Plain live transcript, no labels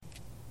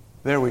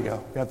There we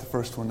go. Got the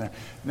first one there.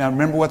 Now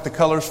remember what the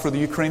colors for the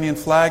Ukrainian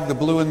flag, the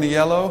blue and the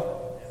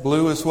yellow?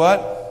 Blue is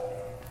what?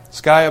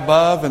 Sky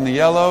above, and the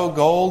yellow,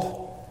 gold?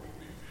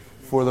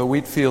 For the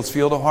wheat fields.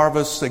 Field of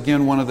harvest,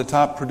 again, one of the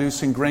top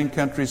producing grain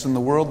countries in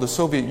the world. The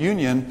Soviet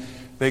Union,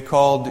 they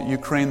called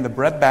Ukraine the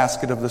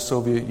breadbasket of the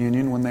Soviet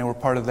Union when they were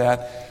part of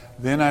that.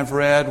 Then I've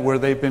read where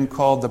they've been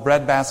called the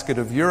breadbasket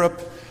of Europe,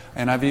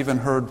 and I've even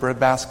heard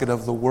breadbasket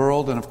of the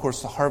world. And of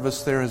course the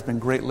harvest there has been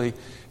greatly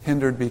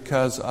hindered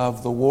because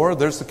of the war.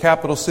 There's the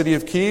capital city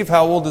of Kyiv.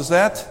 How old is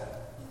that?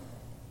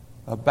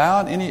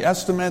 About, any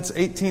estimates,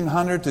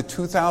 1,800 to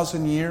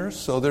 2,000 years.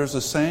 So there's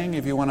a saying,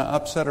 if you want to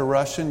upset a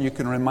Russian, you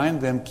can remind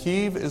them,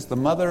 Kyiv is the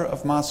mother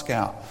of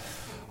Moscow.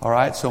 All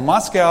right, so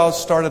Moscow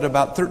started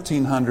about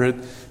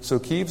 1,300, so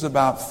Kyiv's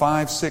about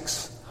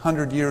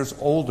 500-600 years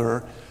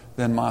older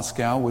than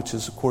Moscow, which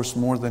is, of course,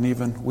 more than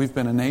even we've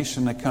been a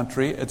nation, a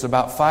country. It's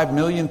about 5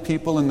 million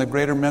people in the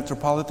greater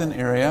metropolitan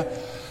area,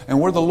 and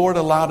where the Lord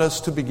allowed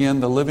us to begin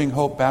the Living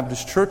Hope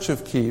Baptist Church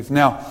of Kyiv.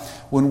 Now,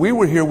 when we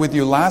were here with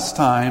you last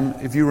time,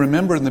 if you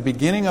remember in the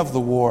beginning of the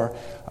war,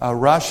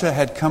 Russia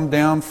had come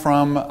down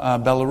from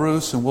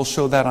Belarus, and we'll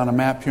show that on a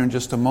map here in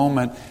just a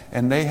moment,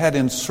 and they had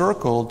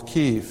encircled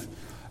Kyiv.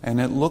 And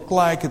it looked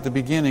like at the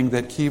beginning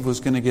that Kyiv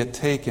was going to get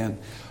taken.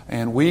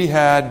 And we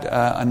had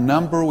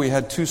we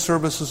had 2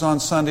 services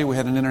on Sunday. We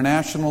had an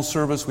international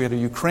service, we had a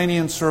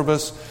Ukrainian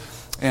service,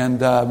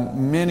 and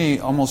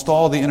almost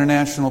all the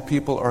international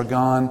people are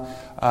gone.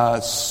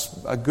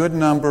 A good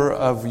number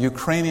of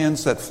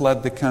Ukrainians that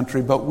fled the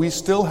country, but we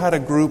still had a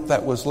group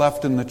that was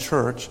left in the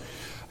church.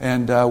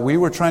 And we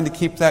were trying to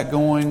keep that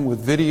going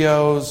with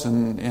videos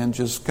and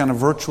just kind of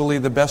virtually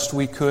the best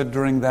we could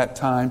during that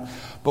time.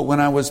 But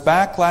when I was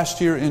back last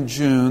year in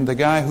June, the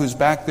guy who's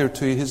back there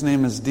to you, his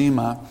name is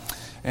Dima,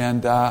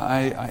 and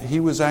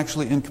he was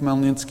actually in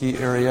Khmelnytsky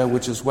area,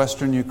 which is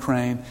western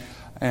Ukraine,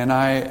 and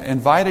I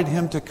invited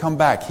him to come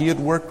back. He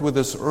had worked with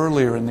us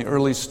earlier in the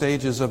early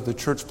stages of the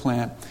church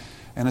plant.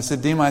 And I said,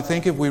 Dima, I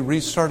think if we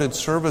restarted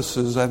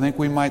services, I think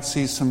we might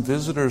see some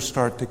visitors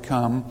start to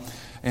come.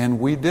 And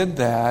we did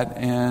that,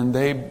 and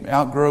they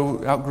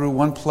outgrew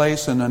one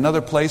place and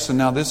another place, and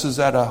now this is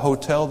at a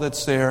hotel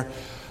that's there.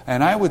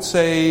 And I would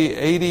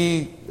say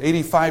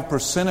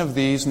 85% of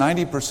these,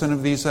 90%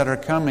 of these that are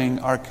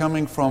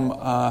coming from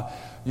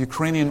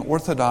Ukrainian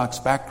Orthodox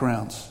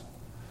backgrounds.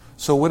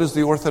 So what does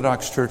the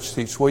Orthodox Church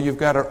teach? Well, you've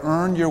got to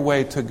earn your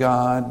way to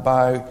God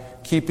by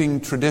keeping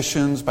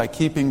traditions, by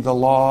keeping the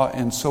law,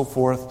 and so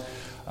forth.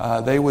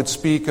 They would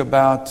speak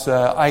about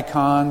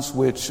icons,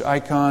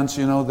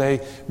 they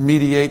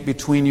mediate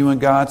between you and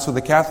God. So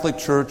the Catholic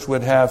Church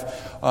would have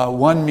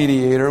one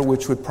mediator,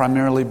 which would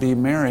primarily be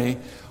Mary.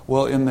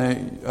 Well, in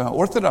the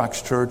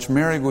Orthodox Church,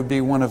 Mary would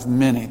be one of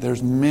many.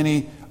 There's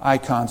many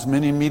icons,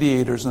 many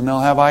mediators, and they'll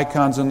have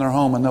icons in their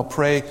home, and they'll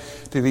pray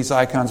to these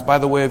icons. By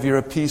the way, if you're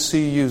a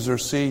PC user,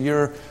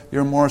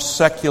 you're more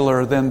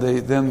secular than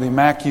the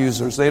Mac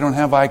users. They don't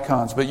have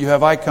icons, but you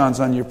have icons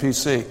on your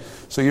PC.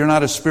 So you're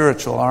not as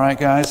spiritual, all right,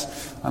 guys?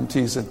 I'm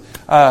teasing.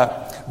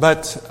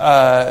 But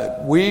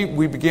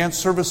we began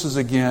services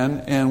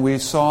again, and we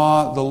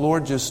saw the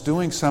Lord just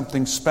doing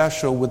something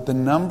special with the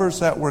numbers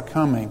that were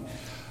coming.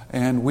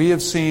 And we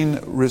have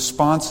seen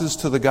responses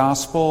to the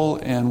gospel,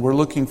 and we're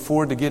looking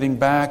forward to getting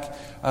back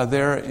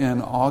there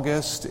in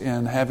August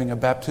and having a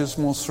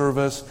baptismal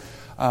service.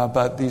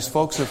 But these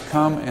folks have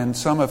come, and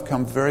some have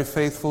come very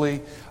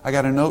faithfully. I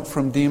got a note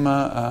from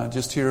Dima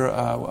just here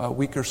a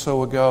week or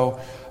so ago,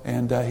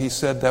 and he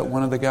said that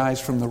one of the guys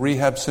from the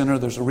rehab center,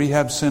 there's a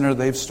rehab center,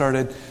 they've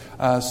started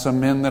some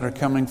men that are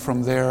coming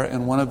from there,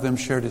 and one of them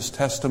shared his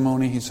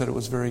testimony. He said it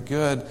was very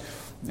good.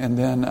 And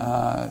then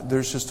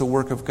there's just a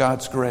work of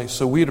God's grace.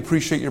 So we'd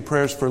appreciate your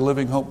prayers for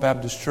Living Hope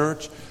Baptist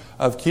Church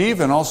of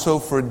Kyiv, and also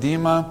for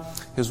Dima,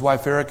 his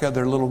wife Erica,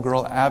 their little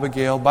girl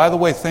Abigail. By the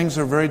way, things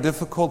are very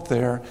difficult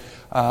there.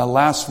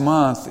 Last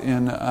month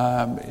in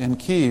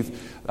Kyiv,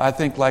 I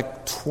think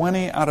like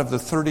 20 out of the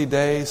 30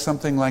 days,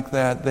 something like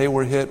that, they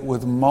were hit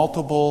with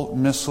multiple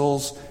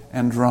missiles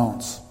and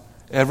drones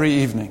every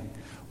evening.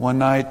 One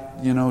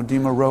night,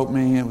 Dima wrote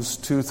me, it was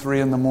 2,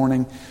 3 in the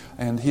morning,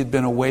 and he'd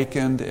been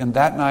awakened. And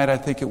that night, I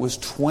think it was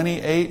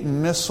 28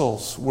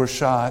 missiles were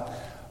shot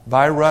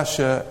by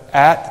Russia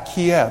at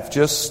Kiev,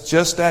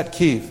 just at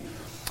Kyiv.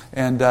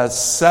 And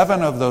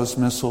 7 of those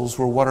missiles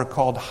were what are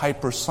called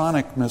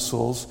hypersonic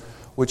missiles,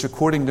 which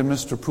according to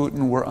Mr.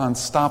 Putin were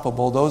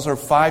unstoppable. Those are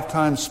 5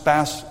 times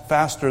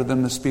faster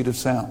than the speed of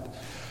sound.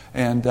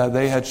 And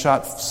they had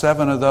shot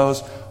 7 of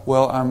those.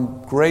 Well,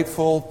 I'm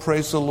grateful,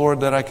 praise the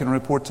Lord, that I can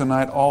report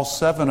tonight all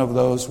 7 of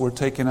those were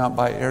taken out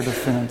by air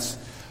defense.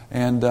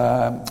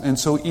 And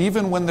so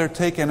even when they're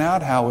taken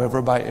out,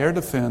 however, by air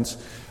defense,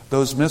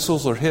 those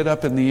missiles are hit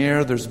up in the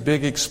air, there's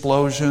big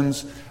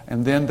explosions,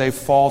 and then they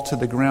fall to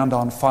the ground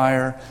on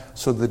fire.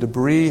 So the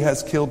debris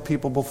has killed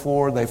people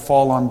before. They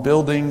fall on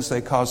buildings.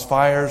 They cause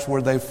fires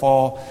where they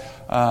fall.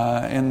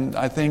 And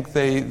I think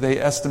they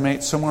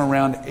estimate somewhere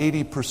around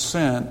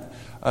 80%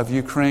 of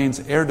Ukraine's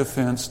air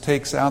defense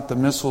takes out the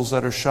missiles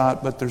that are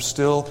shot, but there's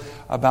still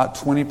about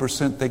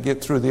 20% that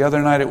get through. The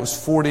other night it was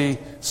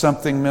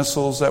 40-something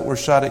missiles that were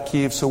shot at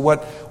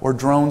Kyiv, or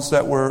drones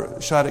that were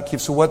shot at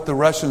Kyiv. So what the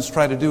Russians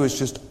try to do is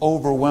just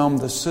overwhelm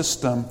the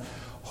system,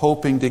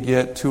 hoping to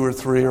get 2 or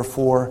 3 or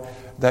 4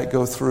 that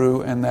go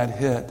through and that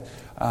hit.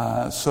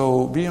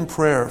 So be in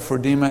prayer for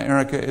Dima,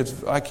 Erica.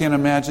 I can't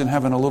imagine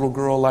having a little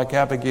girl like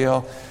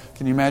Abigail.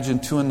 Can you imagine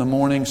 2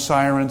 a.m,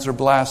 sirens are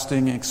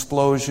blasting,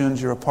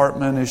 explosions, your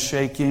apartment is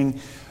shaking,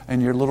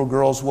 and your little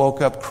girl's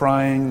woke up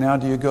crying. Now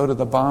do you go to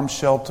the bomb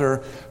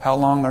shelter? How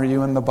long are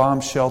you in the bomb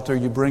shelter?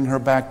 You bring her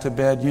back to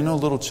bed. You know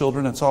little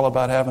children, it's all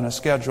about having a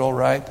schedule,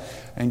 right?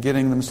 And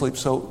getting them to sleep.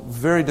 So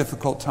very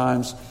difficult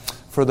times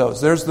for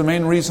those. There's the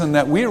main reason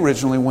that we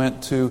originally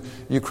went to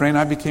Ukraine.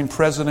 I became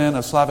president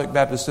of Slavic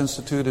Baptist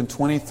Institute in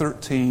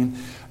 2013,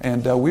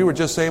 and we were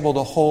just able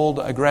to hold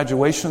a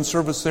graduation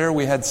service there.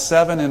 We had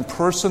 7 in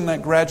person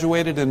that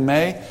graduated in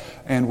May,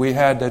 and we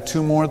had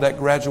 2 more that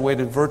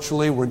graduated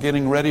virtually. We're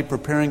getting ready,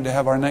 preparing to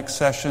have our next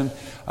session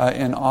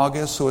in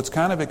August. So it's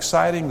kind of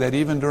exciting that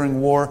even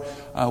during war,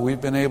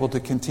 we've been able to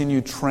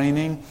continue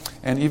training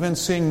and even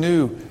seeing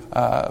new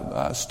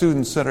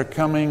students that are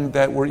coming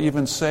that were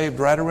even saved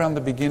right around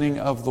the beginning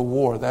of the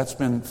war. That's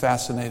been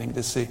fascinating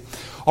to see.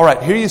 All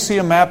right, here you see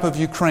a map of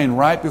Ukraine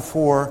right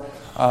before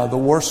the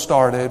war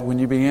started, when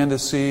you began to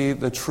see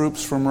the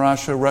troops from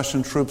Russia,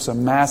 Russian troops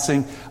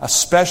amassing,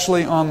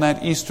 especially on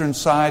that eastern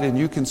side, and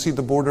you can see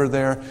the border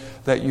there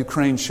that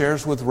Ukraine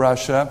shares with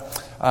Russia.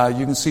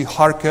 You can see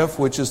Kharkiv,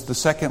 which is the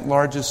second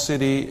largest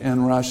city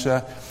in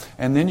Russia.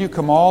 And then you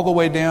come all the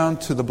way down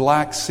to the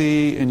Black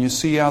Sea, and you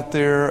see out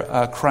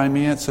there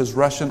Crimea. It says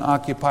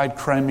Russian-occupied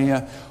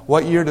Crimea.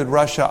 What year did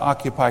Russia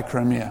occupy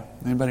Crimea?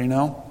 Anybody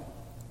know?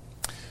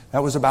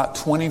 That was about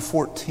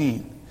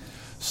 2014.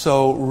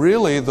 So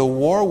really, the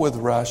war with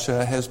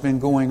Russia has been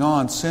going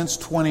on since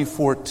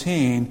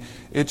 2014.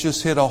 It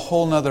just hit a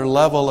whole nother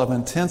level of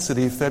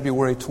intensity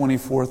February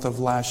 24th of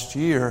last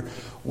year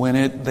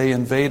when they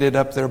invaded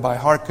up there by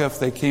Kharkiv.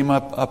 They came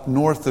up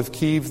north of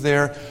Kyiv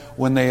there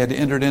when they had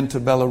entered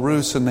into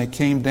Belarus, and they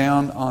came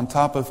down on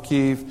top of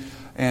Kyiv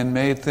and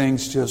made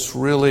things just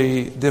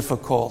really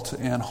difficult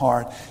and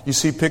hard. You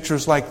see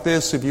pictures like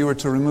this. If you were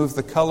to remove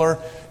the color,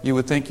 you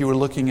would think you were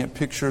looking at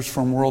pictures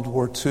from World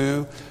War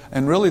II.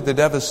 And really the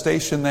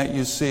devastation that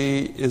you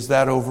see is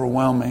that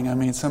overwhelming. I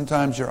mean,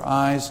 sometimes your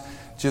eyes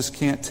just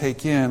can't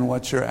take in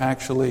what you're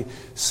actually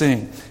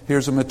seeing.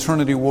 Here's a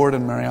maternity ward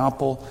in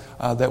Mariupol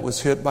that was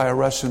hit by a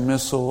Russian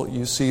missile.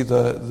 You see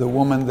the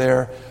woman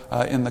there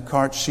in the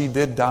cart. She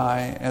did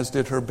die, as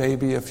did her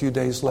baby a few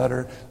days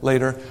later.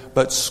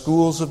 But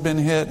schools have been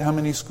hit. How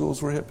many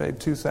schools were hit, babe?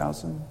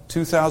 2,000?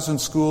 2,000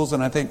 schools,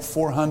 and I think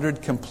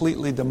 400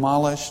 completely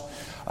demolished.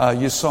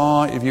 You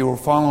saw, if you were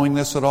following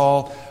this at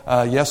all,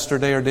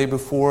 yesterday or day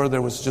before,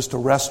 there was just a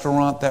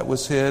restaurant that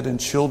was hit and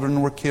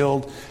children were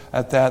killed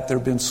at that. There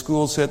have been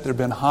schools hit, there have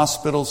been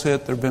hospitals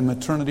hit, there have been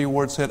maternity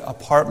wards hit,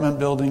 apartment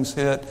buildings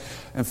hit.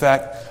 In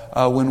fact,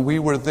 when we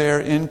were there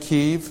in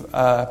Kyiv,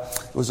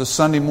 it was a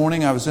Sunday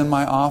morning, I was in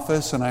my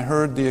office and I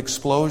heard the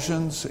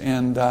explosions,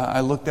 and I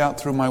looked out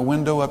through my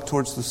window up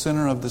towards the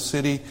center of the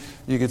city.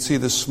 You could see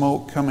the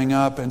smoke coming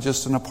up, and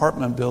just an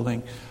apartment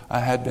building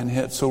had been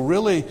hit. So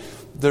really,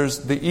 there's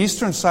the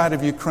eastern side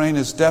of Ukraine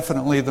is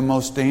definitely the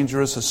most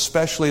dangerous,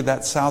 especially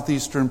that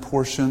southeastern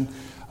portion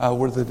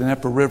where the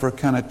Dnieper River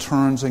kind of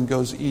turns and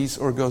goes east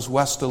or goes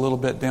west a little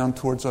bit down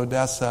towards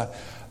Odessa.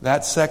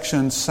 That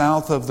section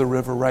south of the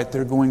river right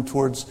there going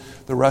towards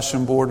the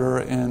Russian border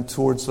and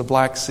towards the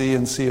Black Sea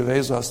and Sea of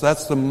Azov.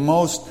 That's the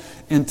most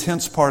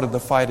intense part of the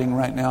fighting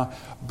right now.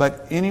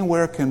 But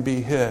anywhere can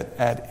be hit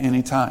at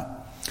any time.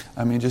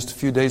 I mean, just a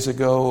few days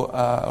ago,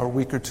 or a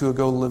week or two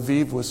ago,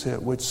 Lviv was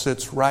hit, which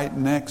sits right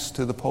next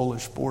to the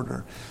Polish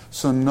border.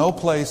 So no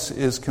place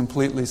is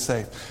completely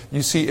safe.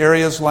 You see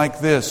areas like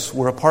this,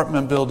 where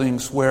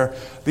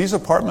these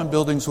apartment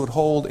buildings would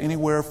hold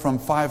anywhere from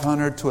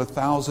 500 to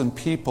 1,000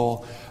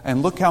 people.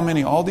 And look how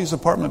many, all these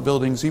apartment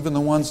buildings, even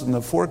the ones in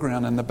the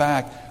foreground and the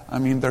back, I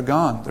mean, they're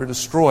gone, they're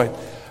destroyed.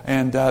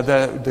 And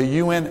the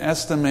UN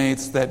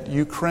estimates that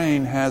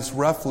Ukraine has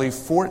roughly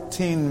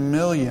 14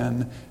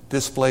 million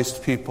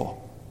displaced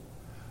people.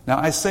 Now,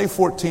 I say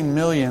 14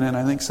 million, and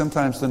I think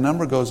sometimes the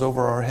number goes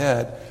over our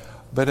head,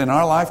 but in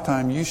our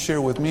lifetime, you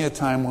share with me a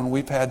time when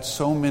we've had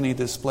so many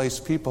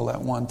displaced people at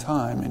one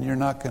time, and you're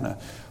not going to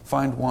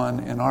find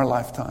one in our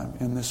lifetime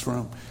in this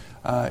room.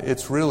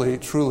 It's really,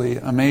 truly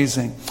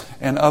amazing.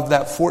 And of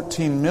that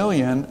 14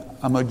 million,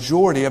 a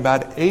majority,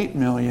 about 8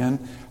 million,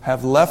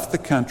 have left the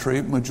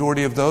country.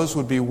 Majority of those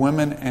would be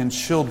women and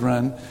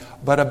children,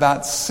 but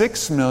about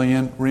 6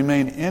 million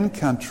remain in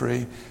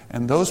country,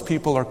 and those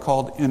people are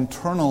called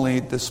internally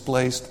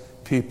displaced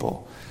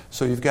people.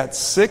 So you've got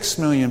 6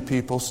 million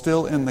people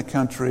still in the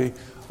country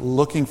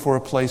looking for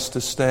a place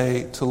to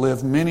stay, to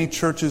live. Many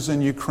churches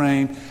in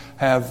Ukraine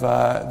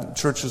have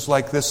churches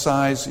like this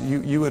size.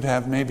 You would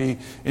have maybe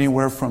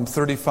anywhere from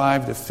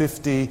 35 to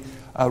 50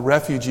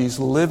 refugees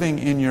living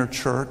in your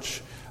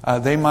church.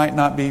 They might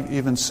not be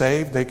even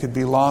saved. They could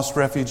be lost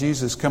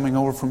refugees that's coming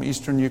over from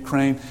eastern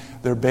Ukraine.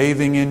 They're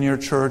bathing in your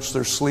church.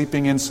 They're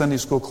sleeping in Sunday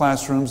school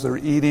classrooms. They're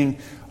eating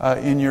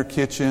in your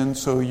kitchen.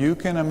 So you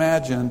can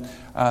imagine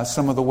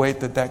some of the weight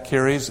that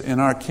carries. In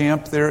our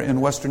camp there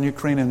in western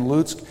Ukraine in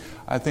Lutsk,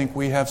 I think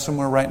we have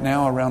somewhere right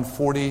now around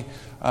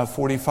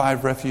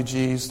 45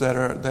 refugees that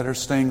are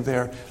staying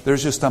there.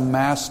 There's just a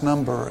mass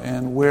number,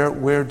 and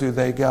where do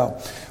they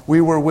go?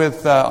 We were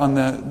with on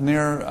the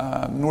near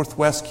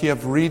northwest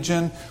Kiev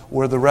region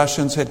where the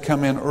Russians had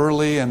come in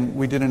early, and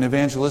we did an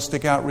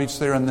evangelistic outreach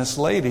there. And this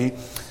lady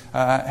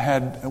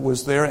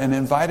was there and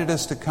invited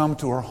us to come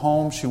to her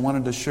home. She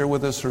wanted to share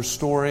with us her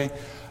story,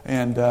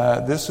 and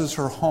this is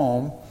her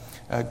home.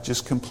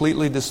 Just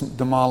completely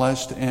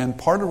demolished. And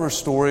part of her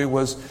story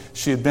was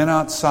she had been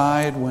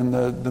outside when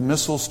the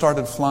missiles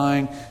started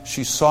flying.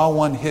 She saw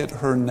one hit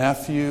her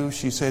nephew.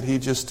 She said he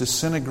just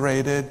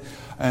disintegrated.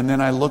 And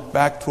then I looked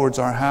back towards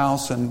our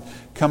house, and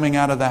coming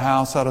out of the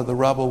house, out of the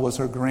rubble, was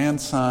her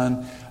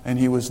grandson, and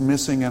he was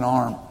missing an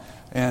arm.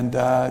 And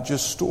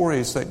just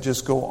stories that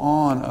just go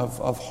on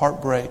of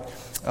heartbreak.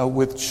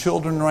 With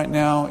children right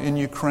now in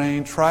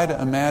Ukraine, try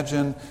to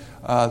imagine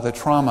the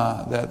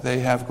trauma that they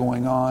have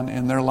going on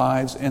in their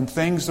lives and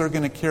things they're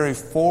going to carry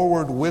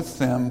forward with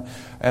them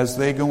as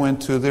they go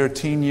into their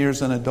teen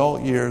years and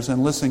adult years.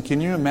 And listen,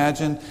 can you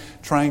imagine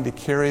trying to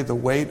carry the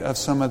weight of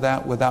some of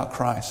that without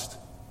Christ,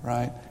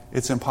 right?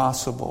 It's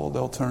impossible.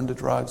 They'll turn to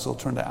drugs. They'll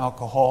turn to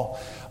alcohol.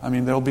 I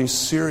mean, there'll be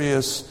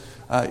serious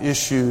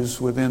issues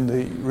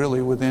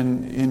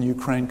in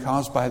Ukraine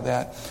caused by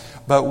that.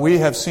 But we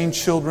have seen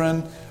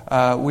children.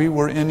 We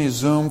were in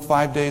Izum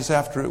 5 days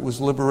after it was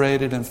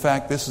liberated. In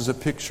fact, this is a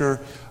picture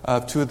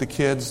of two of the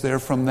kids there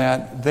from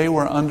that. They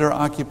were under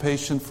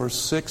occupation for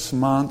 6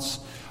 months.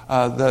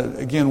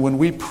 Again, when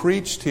we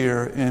preached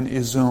here in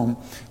Izum,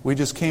 we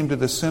just came to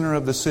the center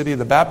of the city.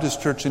 The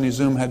Baptist church in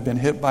Izum had been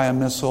hit by a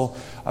missile.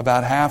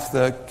 About half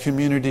the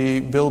community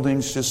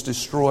buildings just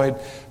destroyed.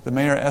 The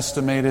mayor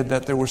estimated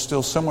that there were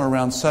still somewhere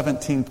around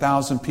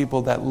 17,000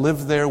 people that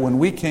lived there. When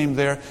we came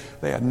there,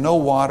 they had no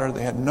water,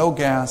 they had no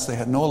gas, they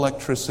had no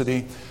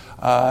electricity.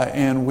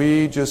 And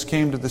we just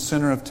came to the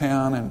center of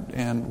town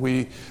and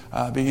we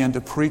began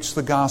to preach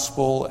the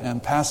gospel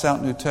and pass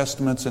out New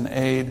Testaments and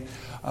aid.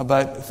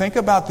 But think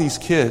about these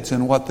kids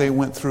and what they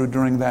went through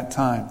during that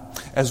time.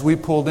 As we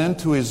pulled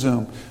into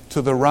Izum,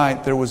 to the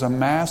right, there was a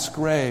mass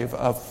grave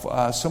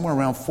of somewhere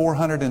around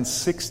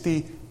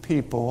 460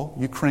 people,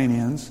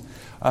 Ukrainians.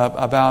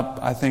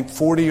 About, I think,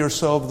 40 or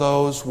so of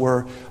those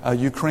were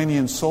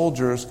Ukrainian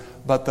soldiers,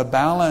 but the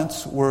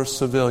balance were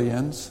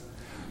civilians.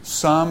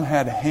 Some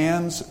had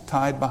hands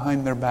tied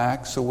behind their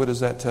backs, so what does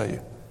that tell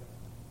you?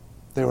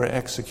 They were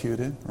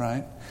executed,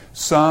 right?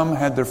 Some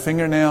had their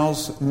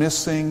fingernails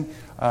missing.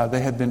 They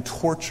had been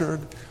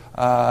tortured.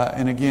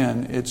 And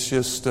again, it's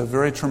just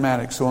very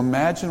traumatic. So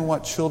imagine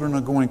what children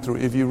are going through.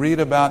 If you read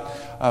about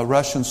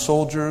Russian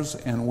soldiers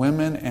and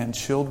women and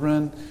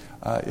children,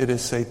 it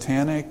is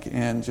satanic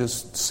and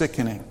just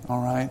sickening,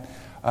 all right?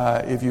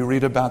 If you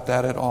read about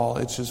that at all,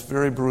 it's just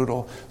very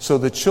brutal. So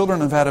the children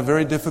have had a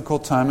very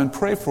difficult time, and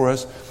pray for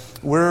us.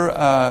 We're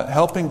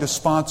helping to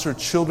sponsor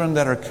children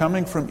that are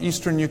coming from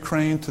eastern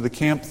Ukraine to the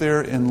camp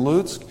there in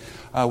Lutsk.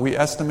 We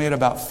estimate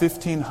about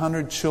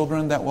 1,500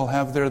 children that we'll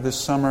have there this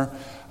summer.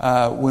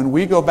 When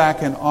we go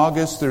back in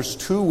August, there's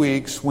 2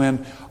 weeks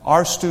when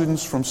our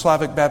students from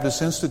Slavic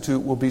Baptist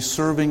Institute will be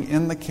serving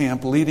in the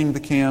camp, leading the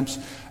camps.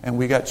 And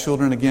we got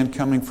children, again,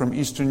 coming from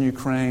eastern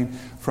Ukraine,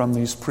 from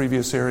these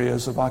previous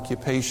areas of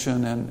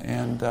occupation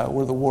and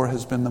where the war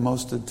has been the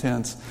most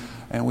intense.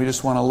 And we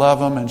just want to love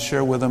them and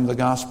share with them the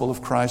gospel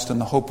of Christ and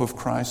the hope of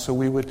Christ. So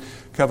we would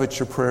covet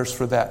your prayers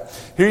for that.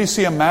 Here you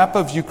see a map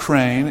of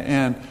Ukraine,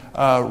 and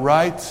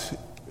right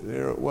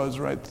there it was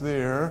right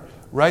there.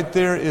 Right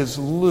there is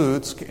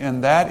Lutsk,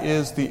 and that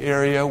is the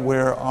area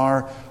where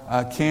our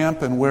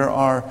camp and where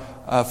our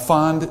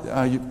fund,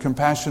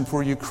 Compassion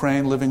for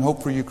Ukraine, Living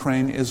Hope for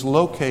Ukraine, is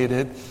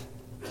located.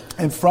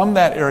 And from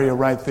that area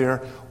right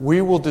there,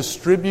 we will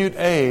distribute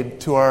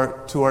aid to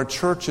our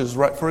churches.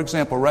 Right, for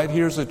example, right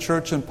here's a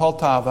church in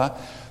Poltava.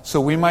 So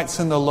we might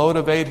send a load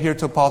of aid here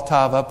to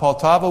Poltava.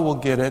 Poltava will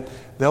get it.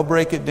 They'll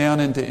break it down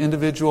into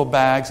individual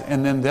bags,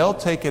 and then they'll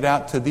take it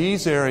out to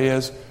these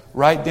areas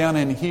right down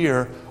in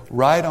here,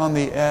 right on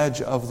the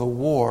edge of the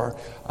war,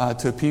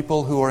 to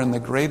people who are in the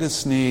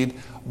greatest need.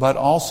 But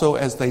also,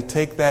 as they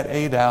take that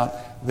aid out,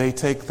 they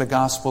take the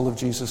gospel of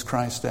Jesus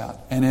Christ out.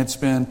 And it's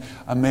been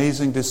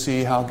amazing to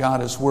see how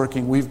God is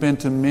working. We've been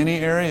to many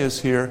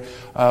areas here.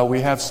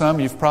 We have some,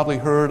 you've probably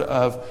heard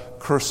of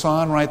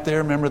Kherson right there.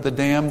 Remember the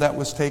dam that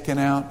was taken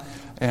out?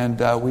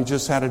 And we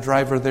just had a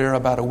driver there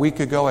about a week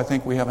ago. I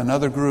think we have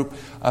another group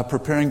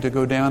preparing to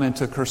go down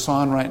into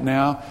Kherson right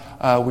now.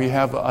 We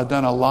have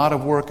done a lot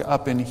of work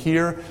up in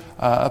here,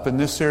 up in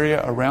this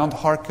area, around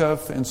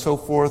Kharkov and so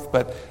forth.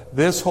 But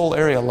this whole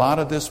area, a lot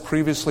of this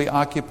previously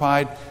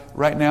occupied.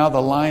 Right now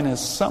the line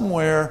is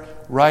somewhere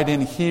right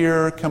in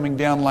here, coming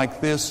down like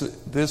this.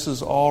 This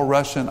is all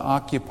Russian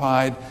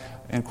occupied.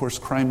 And of course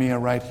Crimea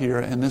right here.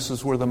 And this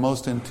is where the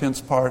most intense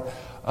part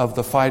of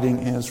the fighting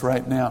is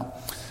right now.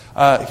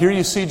 Here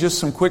you see just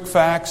some quick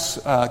facts.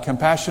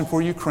 Compassion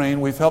for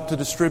Ukraine. We've helped to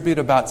distribute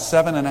about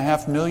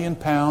 7.5 million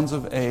pounds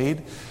of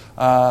aid.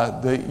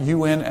 The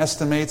UN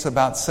estimates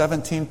about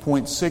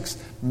 17.6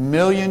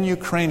 million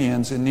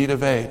Ukrainians in need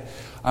of aid.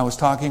 I was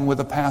talking with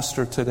a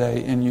pastor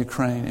today in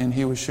Ukraine, and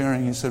he was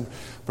sharing. He said,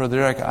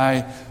 "Brother Eric,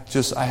 I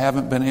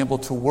haven't been able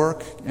to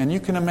work." And you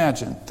can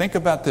imagine. Think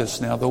about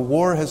this now. The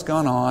war has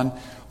gone on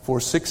for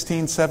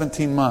 16,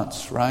 17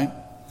 months, right?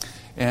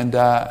 And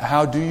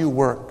how do you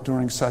work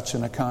during such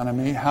an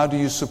economy? How do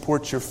you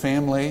support your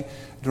family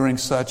during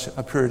such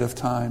a period of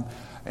time?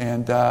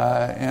 And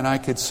I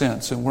could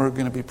sense, and we're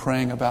going to be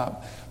praying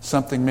about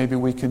something maybe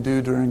we can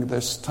do during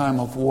this time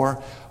of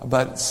war.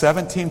 But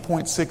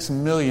 17.6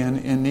 million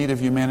in need of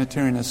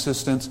humanitarian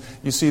assistance.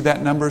 You see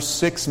that number,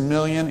 6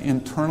 million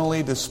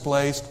internally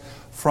displaced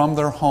from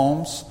their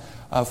homes,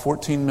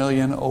 14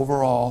 million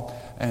overall.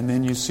 And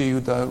then you see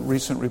the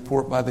recent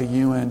report by the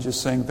UN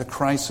just saying the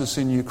crisis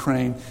in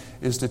Ukraine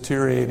is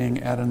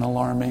deteriorating at an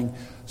alarming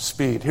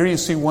speed. Here you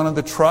see one of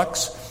the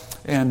trucks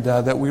and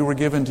that we were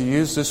given to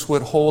use. This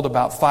would hold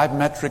about 5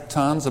 metric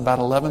tons, about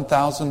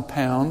 11,000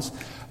 pounds.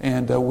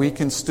 And we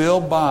can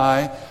still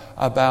buy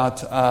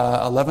about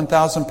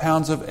 11,000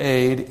 pounds of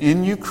aid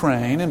in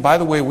Ukraine. And by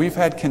the way, we've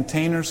had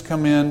containers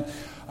come in.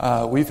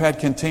 We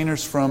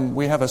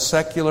have a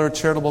secular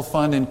charitable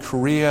fund in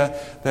Korea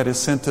that has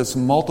sent us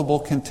multiple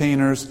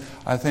containers.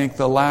 I think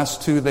the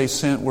last 2 they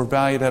sent were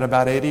valued at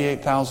about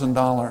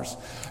 $88,000.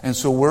 And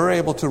so we're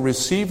able to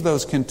receive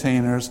those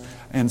containers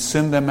and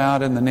send them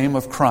out in the name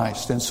of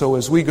Christ. And so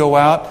as we go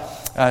out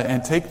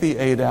and take the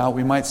aid out,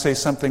 we might say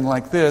something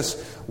like this: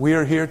 "We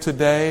are here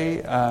today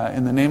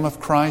in the name of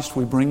Christ.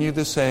 We bring you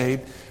this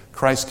aid.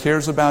 Christ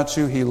cares about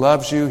you. He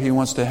loves you. He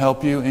wants to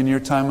help you in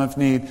your time of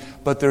need.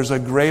 But there's a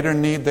greater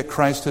need that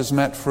Christ has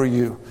met for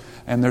you.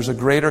 And there's a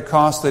greater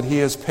cost that He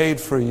has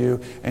paid for you.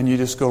 And you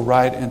just go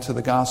right into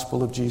the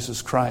gospel of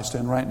Jesus Christ."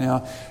 And right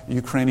now,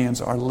 Ukrainians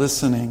are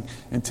listening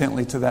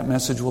intently to that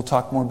message. We'll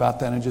talk more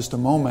about that in just a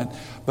moment.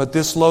 But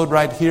this load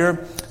right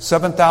here,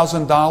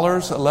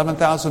 $7,000,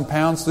 11,000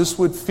 pounds, this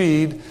would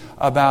feed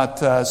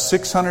about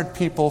 600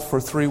 people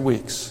for 3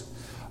 weeks.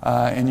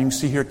 And you can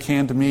see here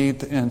canned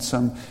meat and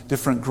some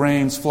different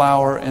grains,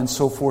 flour, and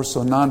so forth,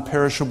 so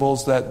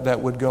non-perishables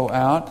that would go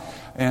out.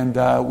 And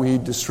we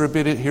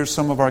distribute it. Here's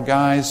some of our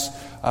guys.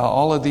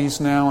 All of these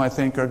now, I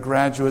think, are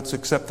graduates,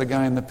 except the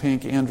guy in the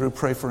pink. Andrew,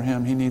 pray for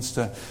him. He needs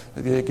to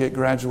get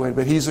graduated.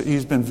 But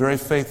he's been very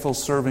faithful,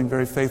 serving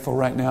very faithful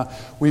right now.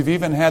 We've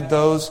even had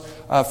those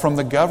from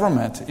the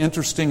government.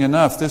 Interesting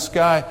enough, this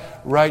guy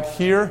right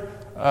here,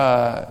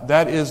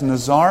 that is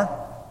Nazar.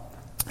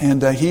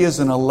 And he is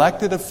an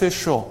elected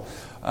official.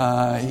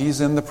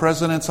 He's in the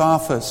president's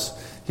office.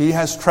 He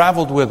has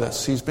traveled with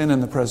us. He's been in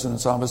the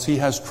president's office. He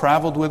has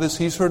traveled with us.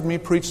 He's heard me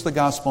preach the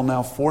gospel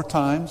now 4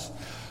 times.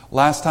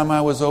 Last time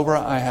I was over,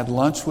 I had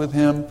lunch with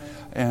him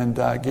and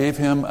gave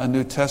him a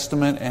New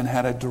Testament and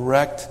had a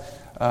direct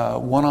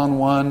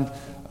one-on-one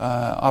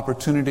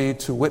opportunity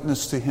to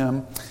witness to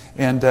him.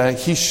 And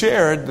he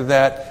shared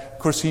that, of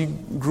course, he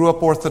grew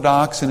up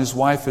Orthodox, and his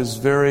wife is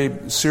very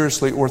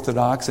seriously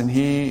Orthodox, and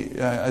he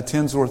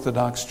attends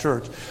Orthodox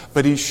church.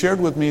 But he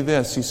shared with me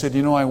this. He said,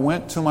 I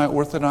went to my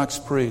Orthodox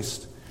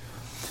priest,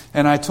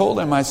 and I told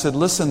him, I said,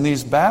 listen,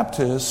 these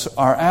Baptists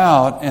are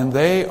out, and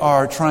they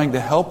are trying to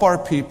help our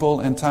people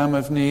in time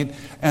of need,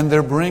 and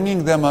they're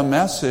bringing them a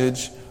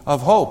message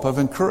of hope, of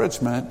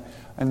encouragement.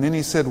 And then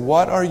he said,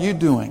 what are you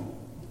doing?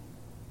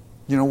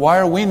 Why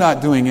are we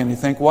not doing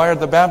anything? Why are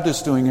the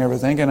Baptists doing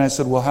everything? And I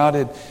said, well, how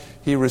did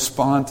he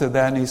respond to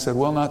that? And he said,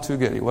 well, not too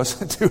good. He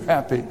wasn't too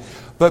happy.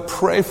 But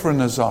pray for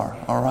Nazar,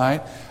 all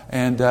right?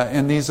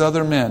 And these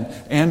other men.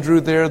 Andrew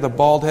there, the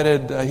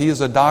bald-headed, he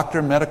is a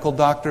doctor, medical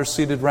doctor,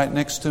 seated right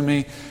next to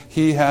me.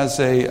 He has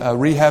a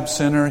rehab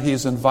center.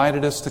 He's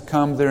invited us to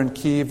come there in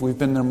Kyiv. We've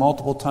been there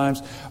multiple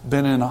times.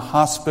 Been in a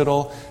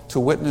hospital to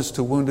witness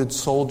to wounded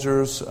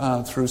soldiers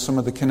through some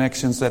of the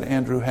connections that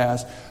Andrew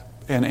has.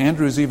 And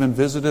Andrew's even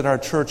visited our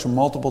church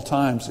multiple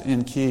times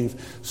in Kyiv.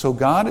 So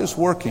God is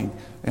working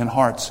in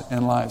hearts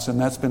and lives, and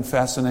that's been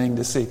fascinating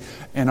to see.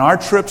 In our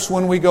trips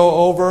when we go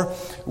over,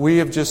 we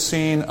have just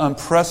seen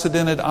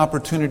unprecedented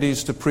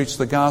opportunities to preach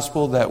the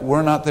gospel that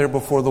were not there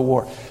before the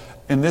war.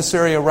 In this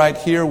area right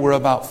here, we're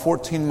about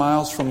 14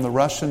 miles from the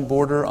Russian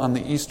border on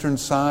the eastern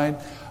side.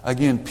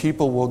 Again,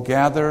 people will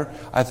gather.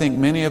 I think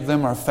many of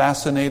them are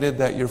fascinated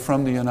that you're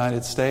from the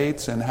United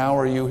States, and how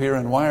are you here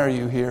and why are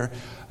you here?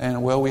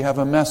 And well, we have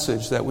a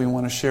message that we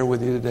want to share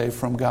with you today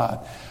from God.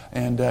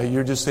 And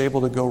you're just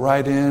able to go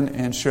right in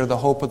and share the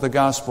hope of the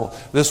gospel.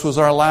 This was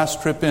our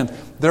last trip in.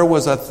 There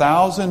was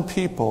 1,000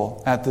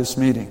 people at this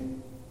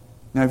meeting.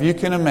 Now, if you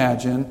can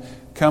imagine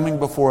coming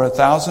before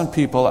 1,000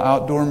 people,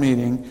 outdoor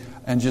meeting,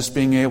 and just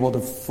being able to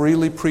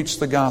freely preach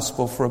the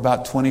gospel for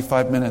about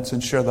 25 minutes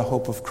and share the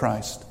hope of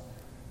Christ.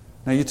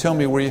 Now, you tell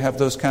me where you have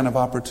those kind of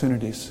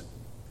opportunities.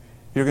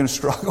 You're going to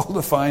struggle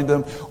to find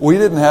them. We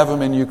didn't have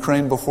them in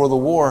Ukraine before the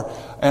war.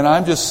 And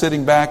I'm just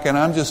sitting back and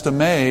I'm just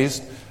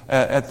amazed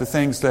at the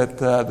things that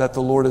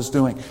the Lord is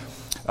doing.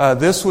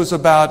 This was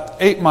about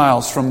 8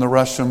 miles from the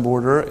Russian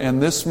border,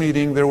 and this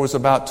meeting there was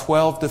about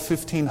 12 to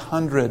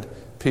 1,500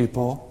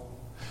 people.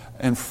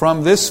 And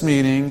from this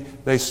meeting,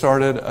 they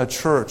started a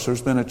church.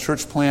 There's been a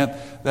church plant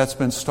that's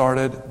been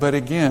started. But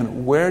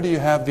again, where do you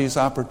have these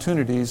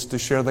opportunities to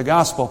share the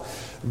gospel?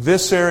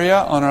 This area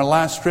on our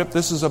last trip,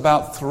 this is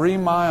about 3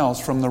 miles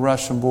from the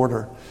Russian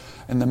border.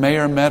 And the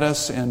mayor met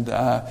us, and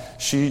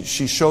she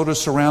showed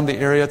us around the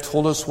area,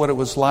 told us what it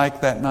was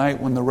like that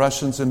night when the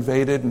Russians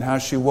invaded and how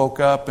she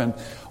woke up and,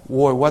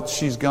 boy, what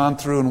she's gone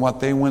through and what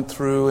they went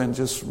through, and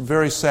just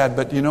very sad.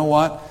 But you know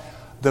what?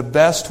 The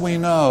best we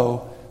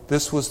know,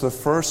 this was the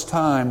first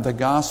time the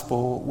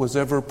gospel was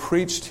ever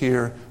preached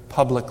here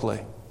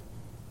publicly.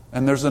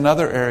 And there's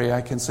another area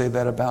I can say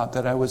that about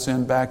that I was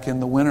in back in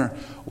the winter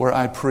where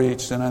I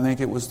preached, and I think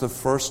it was the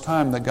first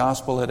time the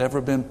gospel had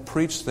ever been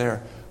preached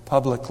there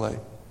publicly.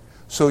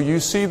 So you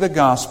see the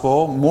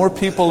gospel, more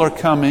people are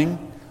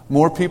coming,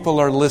 more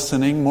people are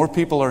listening, more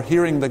people are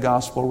hearing the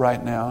gospel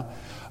right now.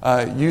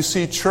 You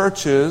see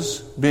churches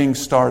being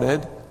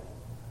started.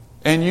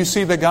 And you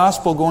see the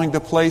gospel going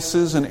to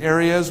places and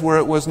areas where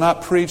it was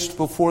not preached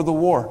before the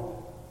war.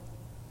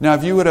 Now,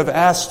 if you would have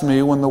asked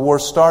me when the war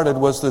started,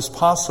 was this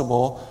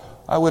possible?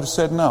 I would have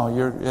said,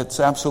 no, it's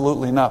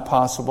absolutely not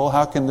possible.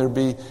 How can there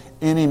be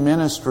any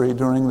ministry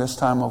during this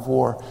time of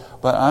war?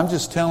 But I'm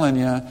just telling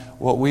you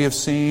what we have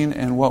seen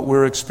and what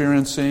we're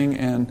experiencing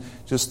and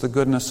just the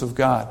goodness of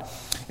God.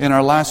 In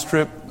our last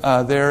trip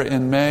there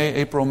in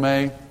April,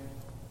 May,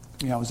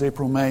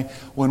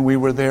 when we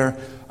were there.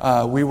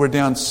 We were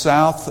down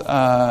south,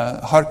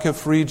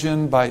 Kharkiv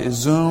region by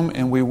Izum,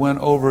 and we went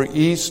over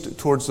east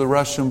towards the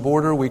Russian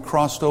border. We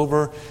crossed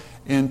over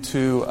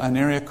into an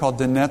area called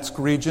Donetsk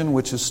region,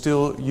 which is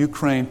still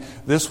Ukraine.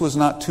 This was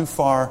not too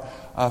far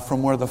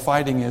from where the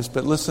fighting is.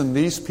 But listen,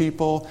 these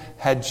people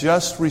had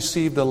just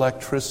received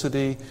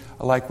electricity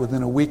like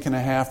within a week and a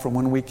half from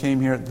when we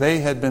came here. They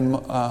had been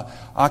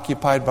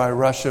occupied by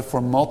Russia for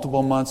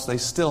multiple months. They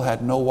still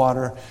had no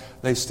water.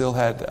 They still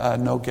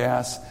had no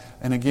gas.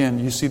 And again,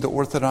 you see the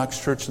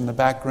Orthodox Church in the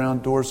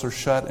background. Doors are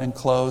shut and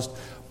closed.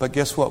 But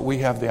guess what we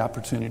have the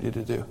opportunity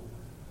to do?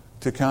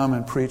 To come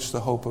and preach the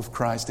hope of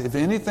Christ. If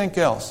anything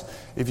else,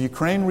 if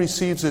Ukraine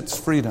receives its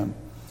freedom,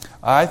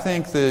 I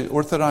think the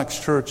Orthodox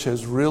Church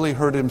has really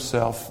hurt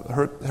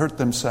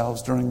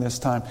themselves during this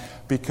time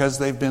because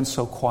they've been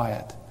so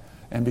quiet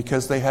and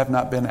because they have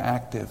not been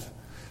active.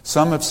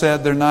 Some have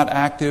said they're not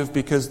active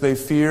because they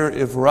fear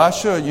if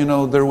Russia,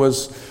 there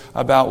was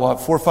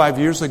about 4 or 5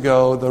 years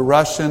ago, the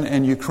Russian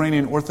and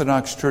Ukrainian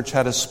Orthodox Church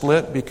had a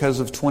split because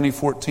of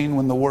 2014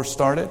 when the war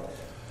started.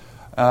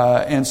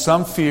 And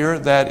some fear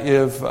that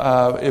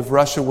if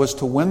Russia was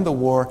to win the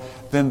war,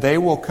 then they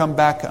will come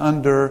back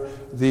under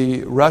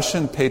the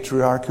Russian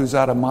patriarch who's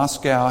out of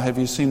Moscow. Have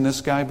you seen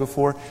this guy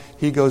before?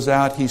 He goes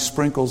out, he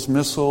sprinkles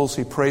missiles,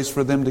 he prays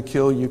for them to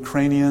kill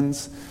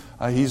Ukrainians.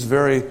 He's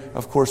very,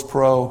 of course,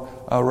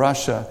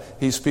 pro-Russia.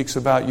 He speaks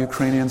about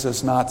Ukrainians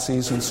as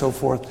Nazis and so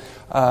forth.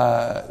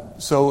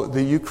 So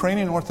the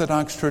Ukrainian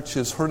Orthodox Church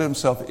has hurt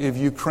himself. If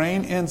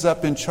Ukraine ends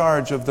up in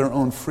charge of their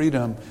own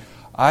freedom,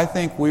 I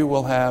think we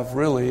will have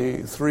really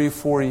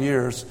 3-4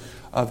 years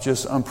of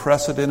just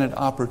unprecedented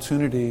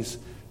opportunities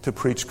to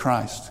preach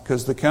Christ.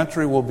 Because the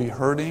country will be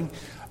hurting,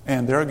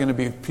 and there are going to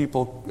be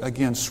people,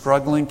 again,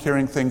 struggling,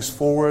 carrying things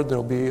forward. There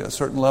will be a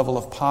certain level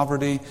of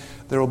poverty.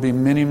 There will be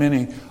many,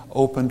 many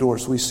open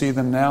doors. We see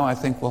them now. I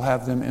think we'll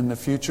have them in the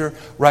future.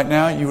 Right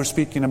now, you were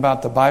speaking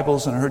about the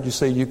Bibles, and I heard you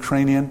say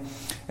Ukrainian.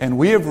 And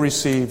we have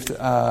received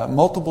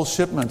multiple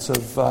shipments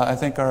of, I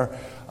think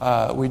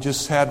we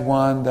just had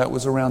one that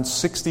was around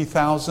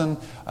 60,000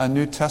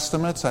 New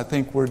Testaments. I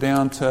think we're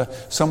down to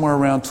somewhere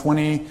around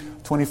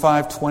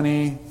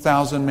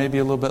 20,000, maybe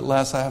a little bit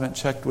less. I haven't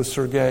checked with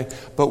Sergey.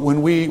 But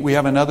when we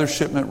have another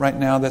shipment right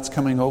now that's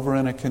coming over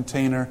in a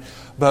container.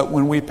 But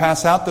when we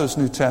pass out those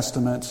New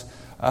Testaments,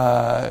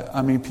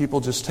 people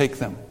just take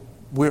them.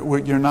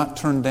 You're not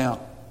turned down.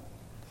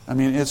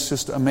 It's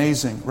just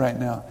amazing right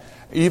now.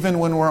 Even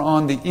when we're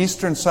on the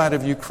eastern side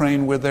of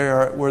Ukraine where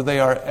they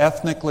are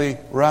ethnically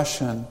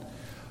Russian,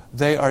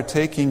 they are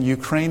taking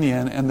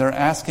Ukrainian and they're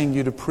asking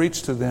you to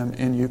preach to them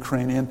in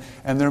Ukrainian,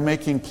 and they're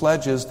making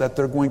pledges that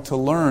they're going to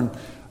learn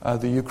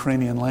the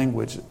Ukrainian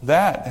language.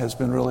 That has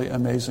been really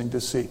amazing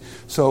to see.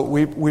 So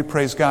we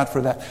praise God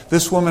for that.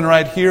 This woman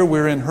right here,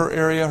 we're in her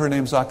area. Her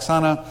name's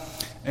Oksana.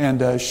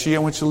 And I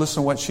want you to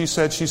listen to what she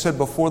said. She said,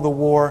 before the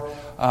war,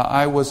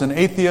 I was an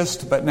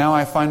atheist, but now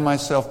I find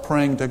myself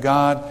praying to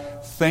God,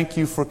 thank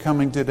you for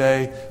coming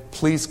today.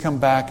 Please come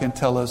back and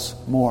tell us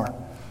more.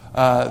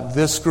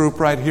 This group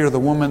right here, the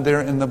woman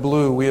there in the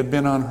blue, we had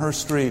been on her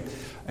street,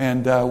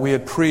 and we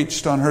had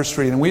preached on her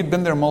street. And we'd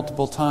been there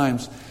multiple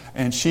times.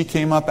 And she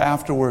came up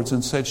afterwards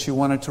and said she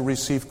wanted to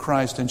receive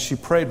Christ. And she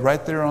prayed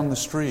right there on the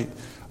street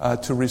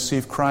to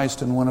receive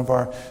Christ in one of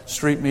our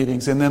street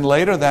meetings. And then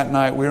later that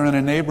night, we were in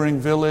a neighboring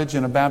village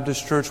in a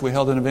Baptist church. We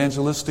held an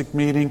evangelistic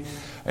meeting,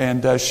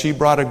 and she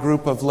brought a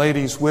group of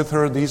ladies with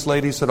her. These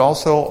ladies had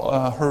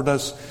also heard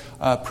us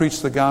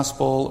preach the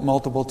gospel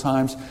multiple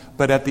times.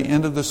 But at the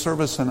end of the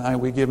service tonight,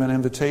 we give an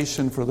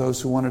invitation for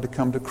those who wanted to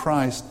come to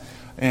Christ.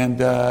 And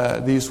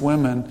these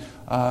women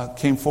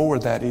came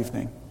forward that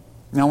evening.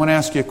 Now I want to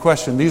ask you a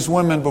question. These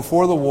women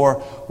before the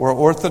war were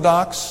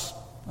Orthodox.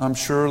 I'm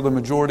sure the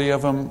majority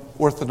of them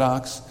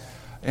Orthodox.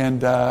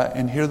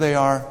 And here they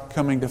are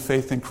coming to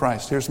faith in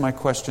Christ. Here's my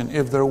question.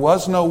 If there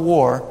was no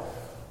war,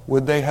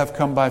 would they have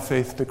come by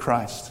faith to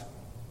Christ?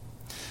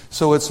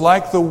 So it's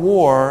like the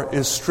war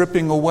is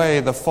stripping away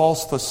the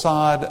false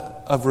facade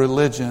of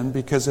religion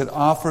because it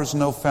offers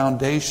no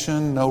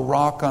foundation, no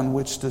rock on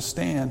which to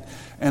stand.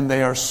 And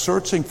they are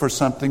searching for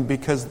something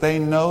because they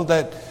know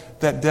that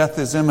death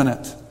is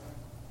imminent.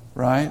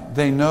 Right?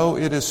 They know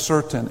it is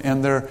certain,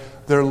 and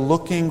they're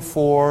looking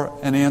for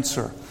an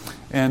answer.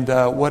 And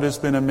what has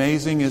been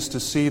amazing is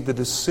to see the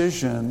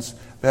decisions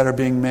that are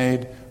being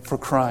made for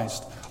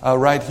Christ.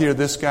 Right here,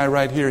 this guy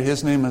right here,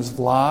 his name is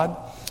Vlad.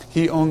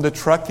 He owned the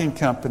trucking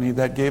company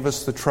that gave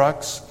us the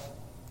trucks.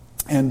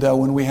 And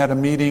when we had a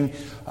meeting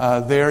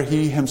there,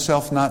 he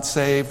himself not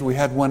saved. We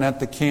had one at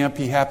the camp.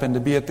 He happened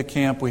to be at the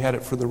camp. We had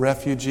it for the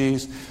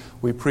refugees.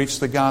 We preached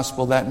the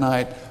gospel that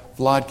night.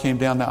 Vlad came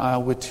down the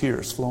aisle with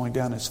tears flowing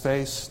down his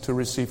face to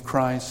receive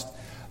Christ.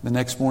 The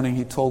next morning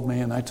he told me,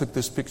 and I took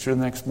this picture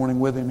the next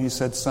morning with him, he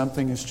said,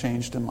 something has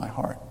changed in my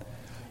heart.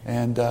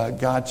 And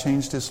God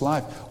changed his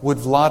life. Would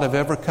Vlad have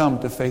ever come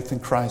to faith in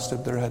Christ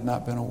if there had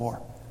not been a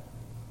war?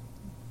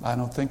 I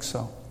don't think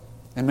so.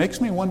 It makes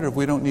me wonder if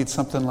we don't need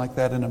something like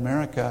that in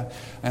America.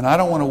 And I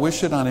don't want to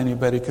wish it on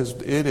anybody because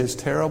it is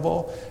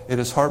terrible. It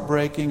is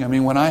heartbreaking. I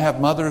mean, when I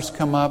have mothers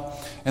come up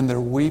and they're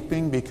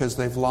weeping because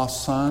they've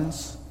lost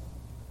sons.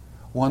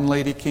 One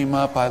lady came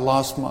up, I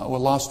lost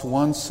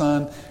one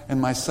son, and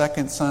my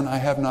second son, I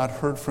have not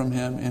heard from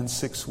him in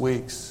 6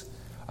 weeks.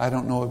 I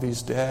don't know if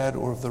he's dead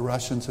or if the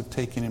Russians have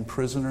taken him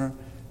prisoner.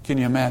 Can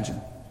you imagine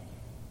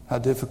how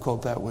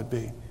difficult that would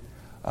be?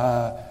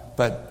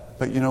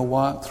 But you know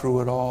what?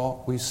 Through it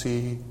all, we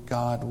see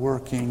God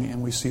working,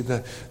 and we see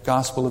the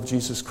gospel of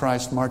Jesus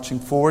Christ marching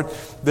forward.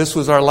 This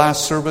was our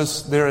last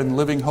service there in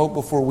Living Hope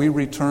before we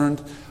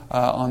returned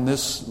on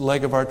this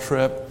leg of our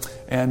trip.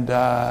 And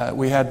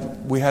we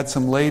had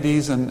some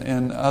ladies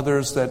and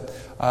others that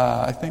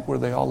I think were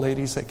they all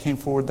ladies that came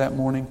forward that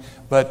morning.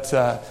 But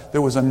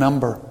there was a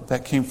number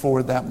that came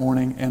forward that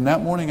morning. And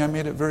that morning I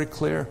made it very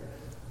clear.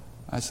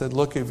 I said,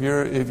 look, if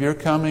you're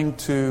coming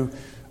to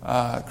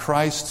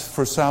Christ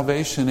for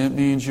salvation, it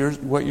means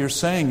what you're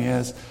saying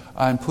is,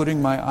 I'm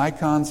putting my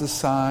icons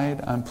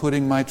aside, I'm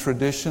putting my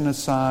tradition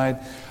aside,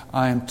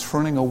 I'm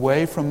turning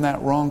away from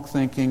that wrong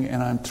thinking,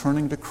 and I'm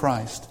turning to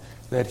Christ,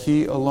 that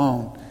He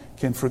alone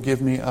can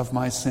forgive me of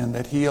my sin,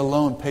 that He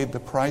alone paid the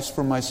price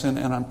for my sin,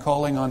 and I'm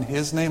calling on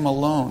His name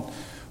alone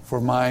for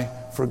my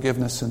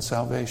forgiveness and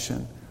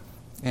salvation.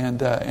 And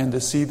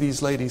to see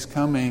these ladies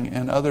coming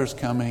and others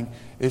coming,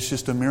 it's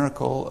just a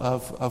miracle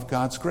of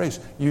God's grace.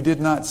 You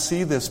did not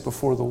see this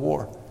before the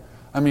war.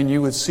 I mean,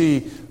 you would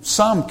see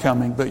some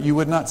coming, but you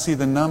would not see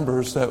the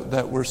numbers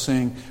that we're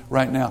seeing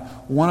right now.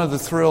 One of the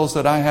thrills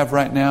that I have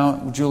right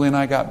now, Julie and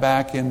I got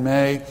back in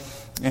May,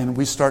 and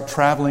we start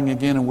traveling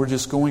again, and we're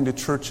just going to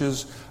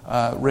churches,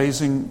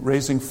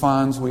 raising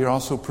funds. We are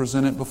also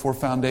presented before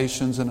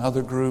foundations and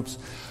other groups.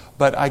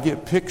 But I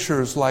get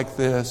pictures like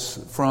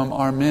this from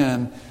our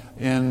men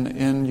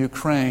in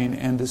Ukraine,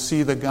 and to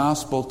see the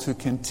gospel to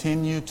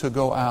continue to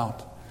go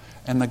out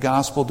and the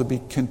gospel to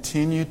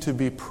continue to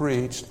be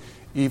preached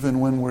even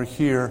when we're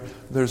here.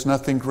 There's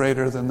nothing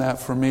greater than that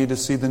for me, to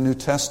see the New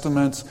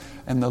Testaments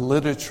and the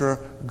literature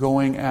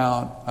going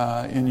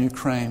out in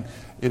Ukraine.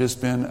 It has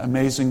been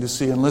amazing to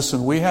see. And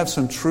listen, we have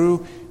some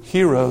true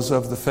heroes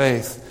of the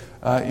faith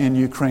in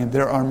Ukraine.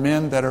 There are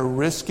men that are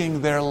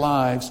risking their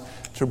lives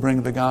to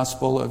bring the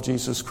gospel of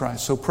Jesus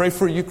Christ. So pray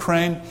for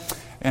Ukraine.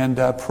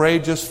 And pray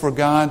just for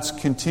God's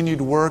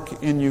continued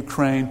work in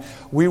Ukraine.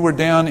 We were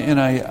down in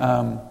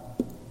a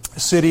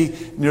city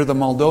near the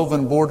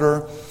Moldovan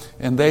border,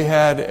 and they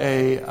had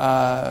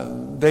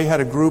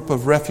a group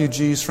of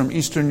refugees from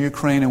eastern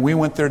Ukraine, and we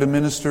went there to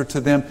minister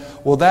to them.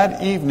 Well,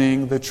 that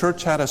evening, the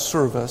church had a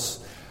service,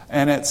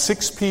 and at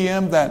 6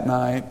 p.m. that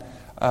night,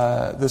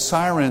 the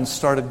sirens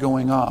started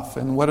going off.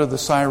 And what do the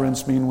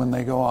sirens mean when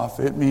they go off?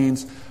 It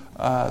means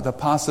the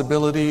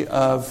possibility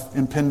of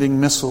impending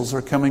missiles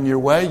are coming your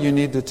way. You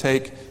need to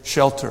take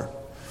shelter.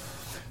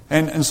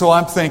 And so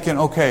I'm thinking,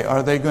 okay,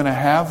 are they going to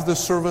have the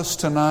service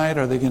tonight?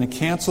 Are they going to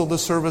cancel the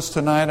service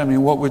tonight? I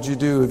mean, what would you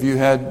do if you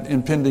had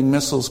impending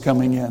missiles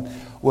coming in?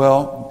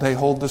 Well, they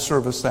hold the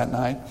service that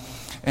night.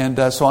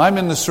 And so I'm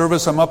in the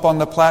service. I'm up on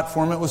the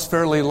platform. It was a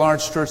fairly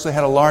large church. They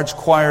had a large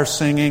choir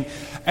singing.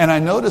 And I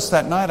noticed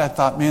that night, I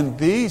thought, man,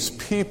 these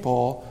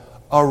people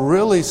are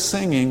really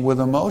singing with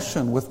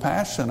emotion, with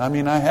passion. I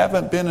mean, I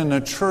haven't been in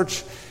a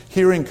church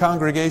hearing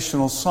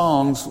congregational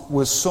songs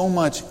with so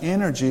much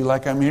energy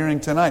like I'm hearing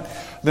tonight.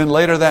 Then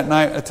later that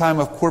night, a time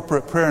of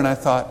corporate prayer, and I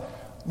thought,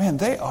 man,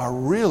 they are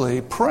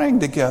really praying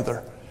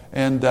together,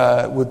 and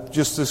with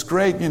just this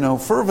great,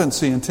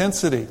 fervency,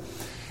 intensity.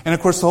 And of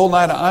course, the whole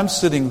night I'm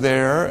sitting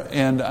there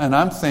and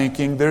I'm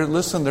thinking,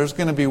 listen, there's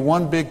going to be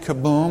one big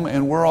kaboom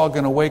and we're all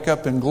going to wake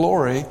up in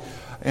glory.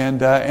 And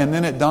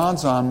then it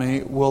dawns on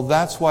me, well,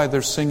 that's why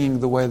they're singing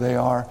the way they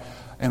are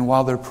and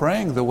while they're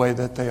praying the way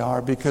that they are,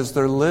 because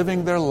they're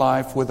living their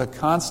life with a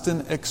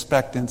constant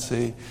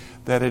expectancy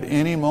that at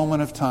any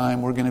moment of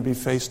time we're going to be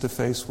face to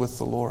face with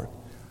the Lord.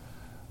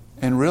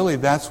 And really,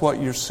 that's what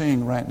you're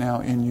seeing right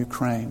now in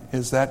Ukraine,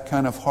 is that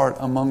kind of heart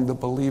among the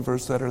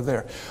believers that are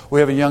there. We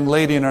have a young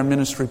lady in our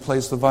ministry who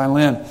plays the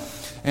violin,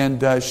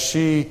 and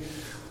she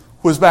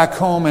was back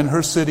home in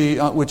her city,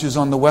 which is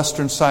on the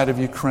western side of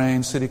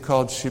Ukraine, a city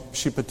called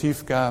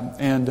Shipativka,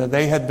 and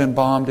they had been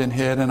bombed and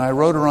hit. And I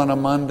wrote her on a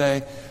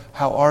Monday,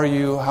 how are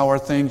you? How are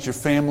things? Your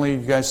family?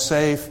 You guys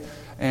safe?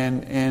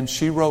 And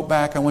she wrote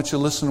back, I want you to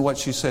listen to what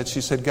she said.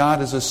 She said,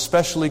 God is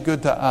especially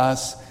good to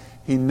us.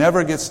 He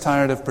never gets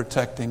tired of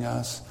protecting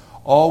us.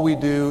 All we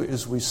do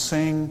is we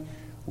sing,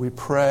 we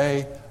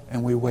pray,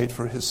 and we wait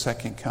for His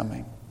second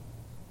coming.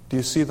 Do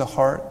you see the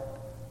heart?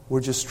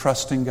 We're just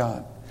trusting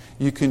God.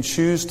 You can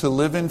choose to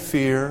live in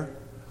fear,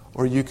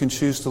 or you can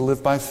choose to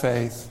live by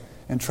faith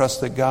and trust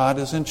that God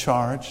is in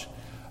charge.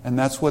 And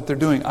that's what they're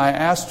doing. I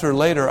asked her,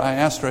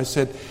 I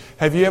said,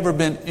 have you ever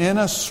been in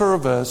a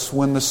service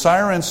when the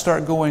sirens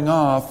start going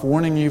off,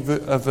 warning you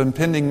of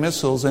impending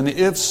missiles? And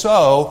if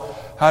so,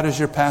 how does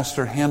your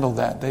pastor handle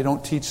that? They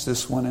don't teach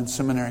this one in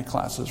seminary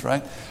classes,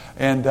 right?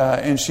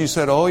 And she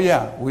said, oh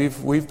yeah,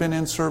 we've been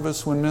in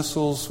service when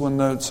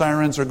the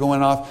sirens are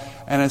going off.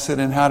 And I said,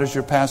 and how does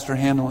your pastor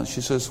handle it?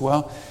 She says,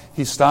 well,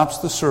 he stops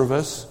the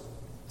service.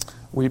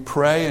 We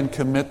pray and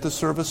commit the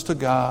service to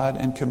God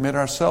and commit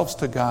ourselves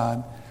to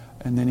God.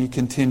 And then he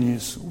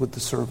continues with the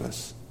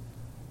service.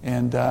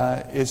 And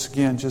it's,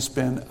 again, just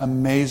been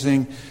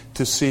amazing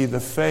to see the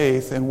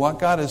faith and what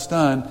God has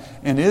done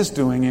and is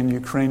doing in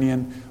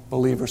Ukrainian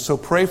believers. So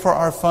pray for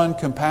our fund,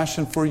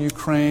 Compassion for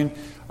Ukraine.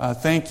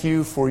 Thank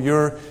you for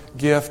your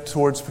gift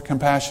towards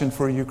compassion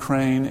for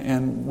Ukraine.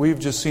 And we've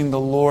just seen the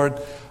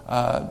Lord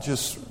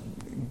just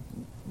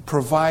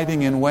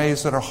providing in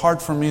ways that are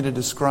hard for me to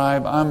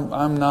describe.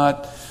 I'm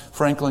not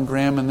Franklin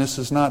Graham, and this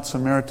is not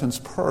Samaritan's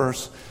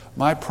Purse.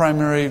 My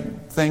primary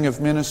thing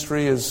of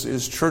ministry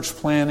is church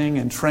planning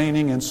and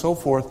training and so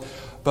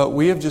forth. But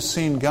we have just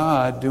seen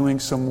God doing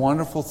some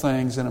wonderful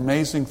things and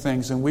amazing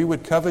things. And we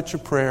would covet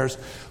your prayers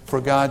for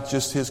God,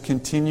 just His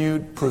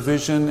continued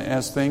provision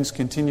as things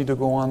continue to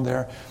go on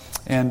there.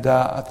 And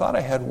I thought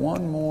I had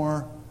one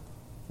more.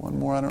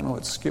 I don't know,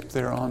 it skipped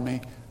there on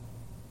me.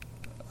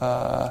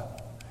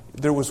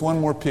 There was one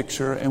more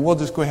picture, and we'll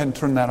just go ahead and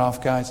turn that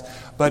off, guys.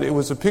 But it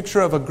was a picture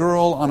of a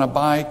girl on a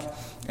bike,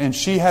 and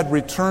she had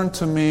returned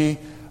to me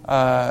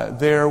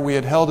there. We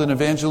had held an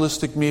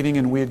evangelistic meeting,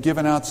 and we had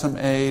given out some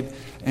aid.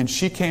 And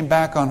she came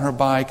back on her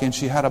bike, and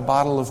she had a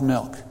bottle of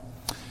milk.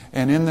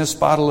 And in this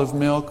bottle of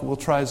milk, we'll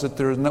try, is it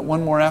there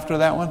one more after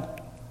that one?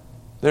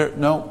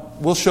 No,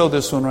 we'll show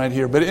this one right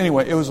here. But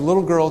anyway, it was a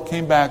little girl,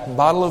 came back,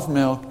 bottle of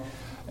milk,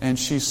 and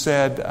she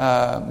said,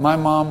 my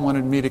mom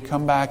wanted me to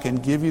come back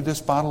and give you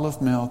this bottle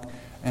of milk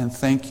and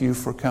thank you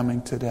for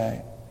coming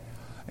today.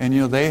 And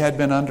they had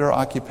been under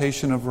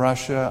occupation of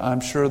Russia. I'm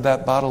sure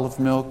that bottle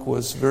of milk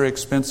was very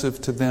expensive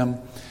to them.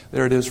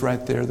 There it is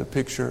right there, the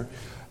picture.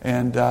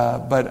 And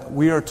but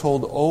we are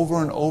told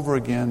over and over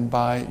again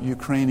by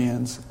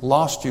Ukrainians,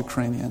 lost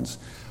Ukrainians,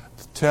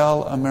 to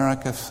tell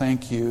America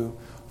thank you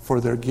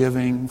for their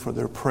giving, for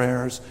their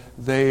prayers.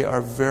 They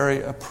are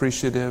very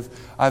appreciative.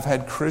 I've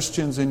had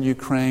Christians in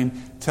Ukraine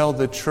tell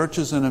the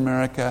churches in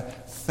America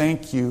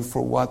thank you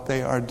for what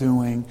they are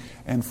doing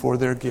and for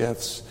their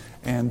gifts.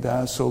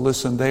 And so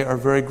listen, they are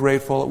very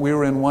grateful. We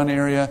were in one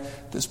area,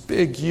 this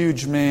big,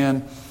 huge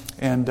man.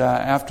 And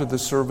after the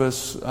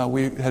service,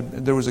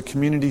 there was a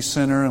community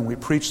center, and we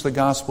preached the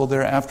gospel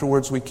there.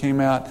 Afterwards, we came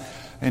out,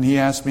 and he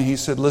asked me, he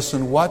said,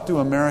 listen, what do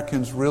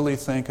Americans really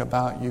think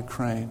about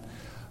Ukraine?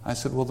 I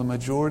said, well, the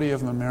majority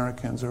of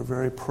Americans are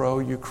very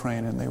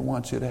pro-Ukraine, and they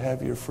want you to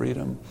have your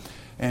freedom.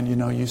 And,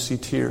 you see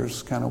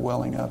tears kind of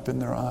welling up in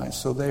their eyes.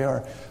 So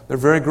they're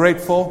very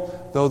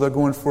grateful, though they're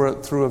going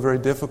through a very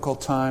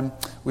difficult time.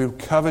 We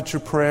covet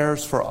your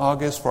prayers for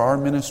August, for our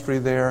ministry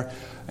there,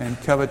 and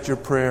covet your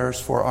prayers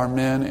for our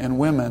men and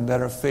women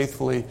that are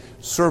faithfully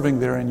serving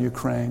there in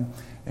Ukraine,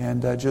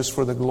 and just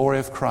for the glory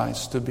of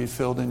Christ to be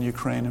filled in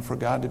Ukraine and for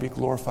God to be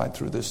glorified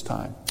through this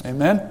time.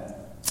 Amen?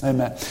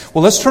 Amen.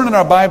 Well, let's turn in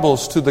our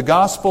Bibles to the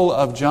Gospel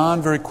of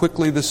John very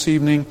quickly this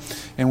evening,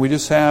 and we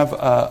just have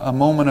a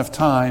moment of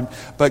time.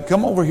 But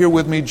come over here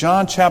with me,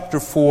 John chapter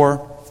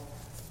 4,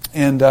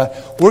 and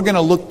we're going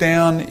to look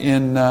down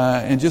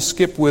and just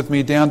skip with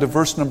me down to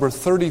verse number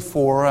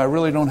 34. I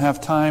really don't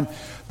have time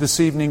this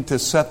evening to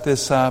set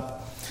this up.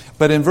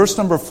 But in verse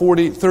number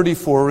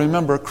 34,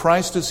 remember,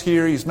 Christ is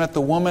here. He's met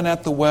the woman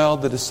at the well.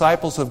 The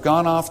disciples have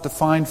gone off to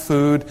find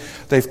food.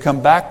 They've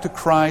come back to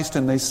Christ,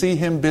 and they see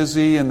Him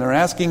busy, and they're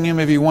asking Him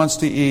if He wants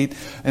to eat.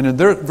 And in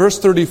verse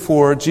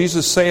 34,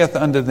 Jesus saith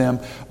unto them,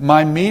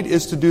 my meat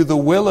is to do the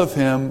will of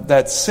Him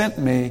that sent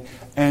me,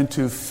 and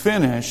to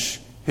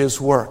finish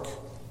His work.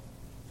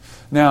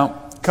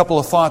 Now, couple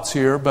of thoughts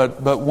here,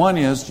 but one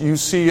is you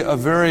see a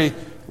very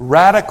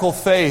radical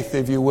faith,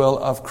 if you will,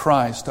 of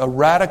Christ, a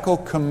radical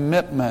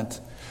commitment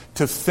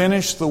to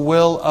finish the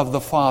will of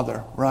the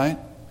Father, right?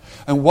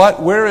 And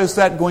where is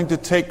that going to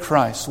take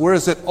Christ? Where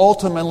is it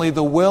ultimately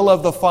the will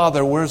of the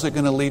Father? Where is it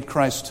going to lead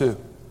Christ to?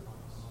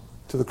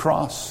 To the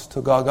cross,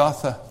 to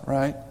Golgotha,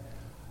 right?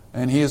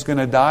 And He is going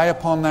to die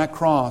upon that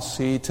cross.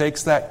 He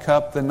takes that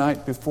cup the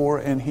night before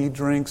and He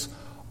drinks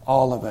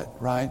all of it,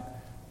 right?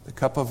 The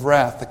cup of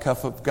wrath, the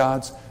cup of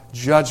God's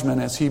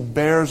judgment as He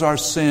bears our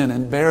sin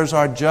and bears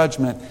our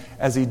judgment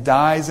as He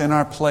dies in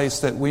our place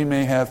that we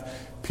may have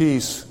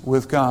peace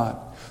with God.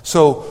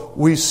 So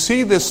we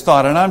see this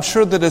thought, and I'm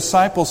sure the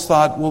disciples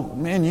thought, well,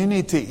 man, you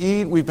need to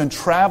eat. We've been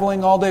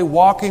traveling all day,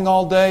 walking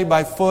all day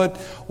by foot.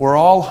 We're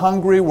all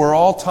hungry. We're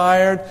all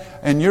tired.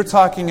 And you're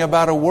talking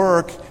about a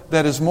work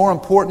that is more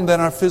important than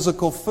our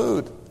physical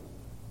food.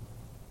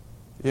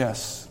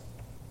 Yes,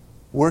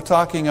 we're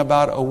talking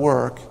about a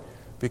work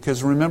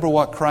because remember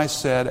what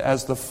Christ said,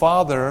 as the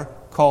Father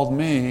called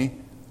me,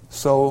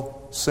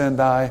 so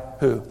send I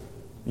who?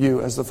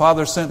 You. As the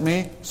Father sent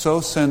me, so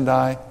send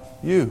I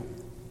you.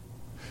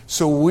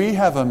 So we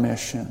have a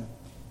mission.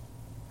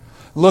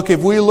 Look,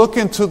 if we look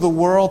into the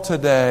world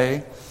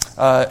today,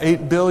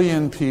 8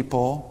 billion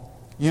people,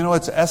 you know,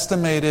 it's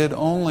estimated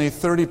only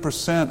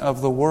 30%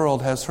 of the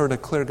world has heard a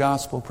clear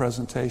gospel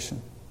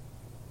presentation.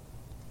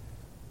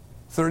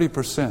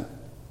 30%.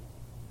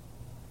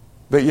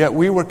 But yet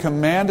we were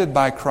commanded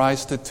by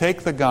Christ to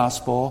take the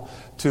gospel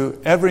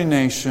to every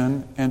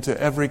nation and to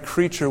every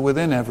creature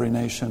within every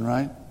nation,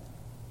 right?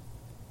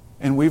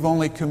 And we've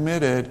only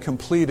completed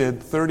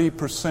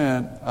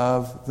 30%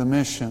 of the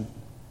mission.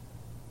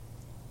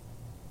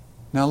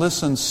 Now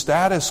listen,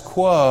 status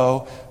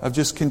quo of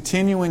just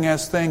continuing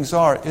as things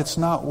are, it's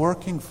not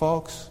working,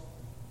 folks.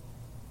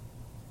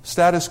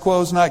 Status quo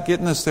is not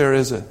getting us there,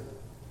 is it?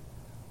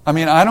 I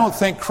mean, I don't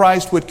think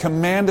Christ would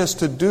command us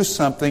to do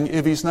something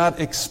if He's not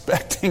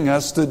expecting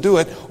us to do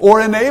it or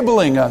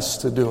enabling us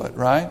to do it,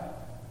 right?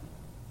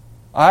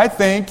 I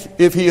think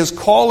if He is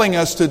calling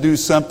us to do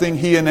something,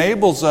 He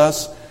enables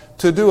us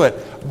to do it.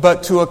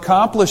 But to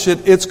accomplish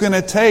it, it's going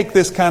to take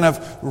this kind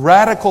of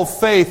radical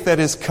faith that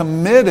is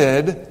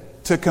committed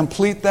to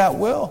complete that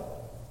will.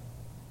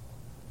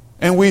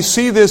 And we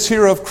see this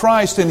here of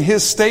Christ in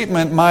His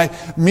statement, my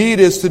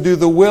meat is to do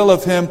the will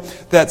of Him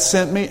that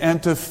sent me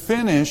and to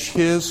finish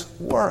His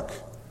work.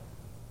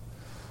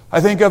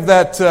 I think of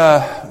that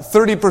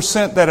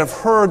 30% that have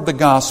heard the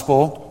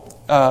gospel,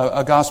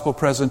 a gospel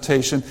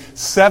presentation,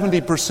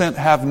 70%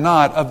 have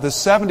not. Of the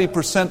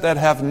 70% that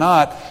have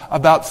not,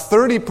 about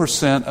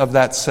 30% of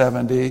that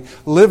 70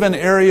 live in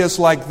areas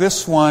like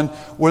this one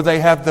where they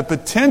have the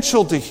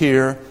potential to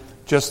hear,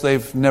 just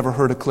they've never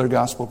heard a clear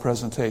gospel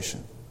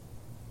presentation.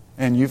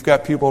 And you've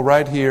got people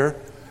right here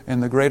in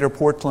the greater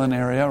Portland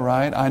area,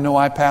 right? I know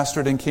I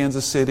pastored in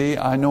Kansas City.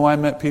 I know I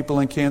met people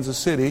in Kansas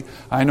City.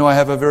 I know I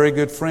have a very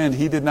good friend.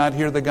 He did not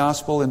hear the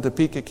gospel in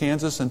Topeka,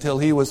 Kansas until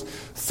he was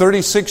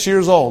 36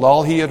 years old.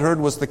 All he had heard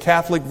was the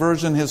Catholic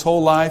version his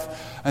whole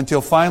life until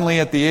finally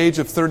at the age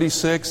of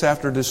 36,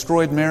 after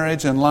destroyed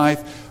marriage and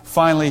life,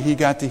 finally he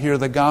got to hear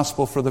the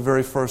gospel for the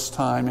very first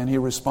time and he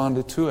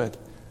responded to it.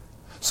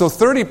 So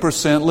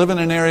 30% live in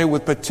an area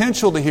with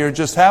potential to hear,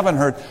 just haven't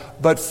heard.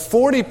 But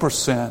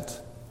 40%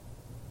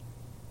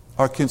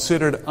 are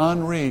considered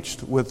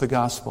unreached with the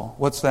gospel.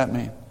 What's that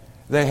mean?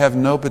 They have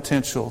no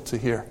potential to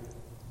hear.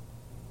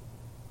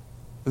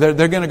 They're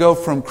going to go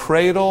from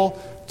cradle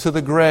to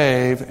the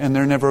grave, and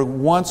they're never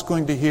once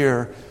going to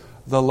hear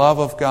the love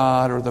of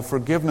God or the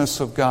forgiveness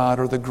of God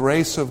or the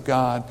grace of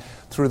God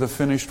through the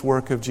finished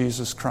work of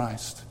Jesus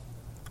Christ.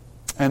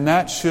 And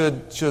that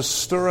should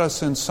just stir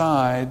us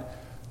inside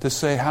to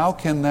say, how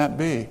can that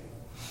be?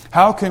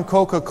 How can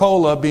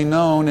Coca-Cola be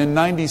known in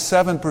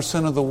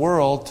 97% of the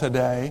world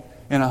today,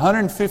 in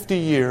 150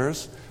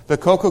 years, the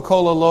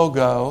Coca-Cola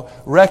logo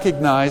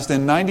recognized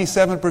in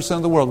 97%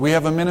 of the world? We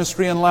have a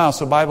ministry in Laos,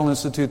 a Bible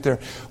Institute there.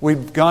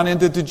 We've gone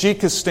into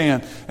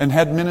Tajikistan and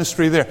had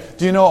ministry there.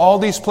 Do you know all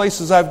these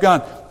places I've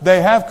gone?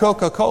 They have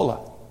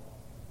Coca-Cola,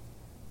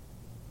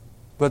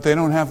 but they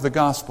don't have the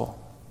gospel.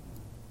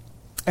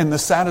 And the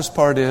saddest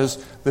part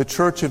is the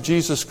Church of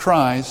Jesus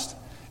Christ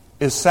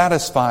is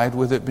satisfied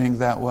with it being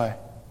that way.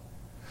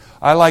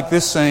 I like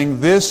this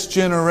saying, this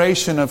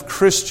generation of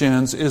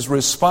Christians is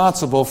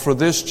responsible for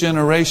this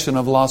generation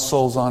of lost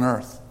souls on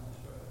earth.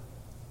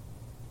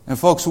 And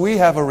folks, we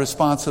have a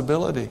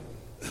responsibility.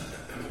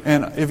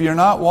 And if you're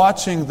not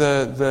watching,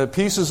 the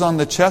pieces on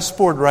the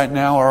chessboard right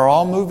now are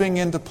all moving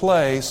into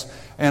place,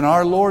 and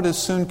our Lord is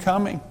soon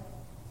coming.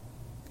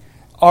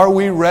 Are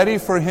we ready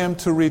for Him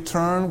to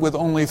return with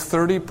only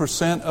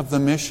 30% of the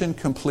mission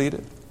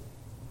completed?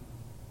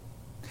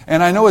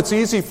 And I know it's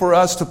easy for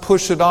us to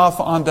push it off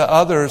onto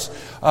others,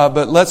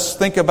 but let's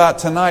think about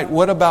tonight,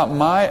 what about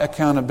my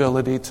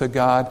accountability to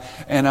God?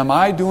 And am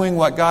I doing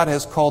what God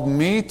has called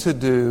me to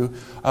do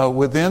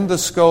within the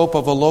scope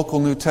of a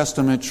local New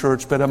Testament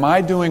church? But am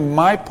I doing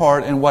my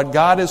part in what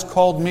God has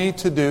called me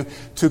to do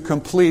to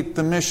complete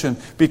the mission?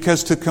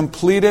 Because to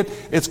complete it,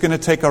 it's going to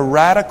take a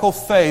radical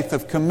faith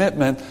of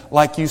commitment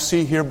like you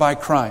see here by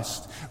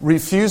Christ.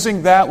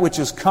 Refusing that which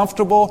is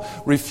comfortable,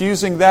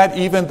 refusing that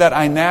even that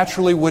I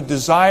naturally would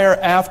desire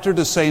after,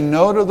 to say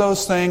no to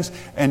those things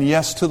and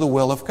yes to the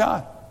will of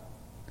God.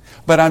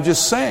 But I'm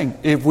just saying,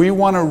 if we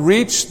want to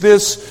reach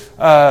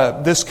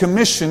this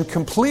commission,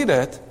 complete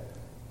it,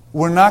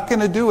 we're not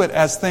going to do it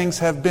as things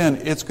have been.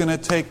 It's going to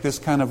take this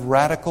kind of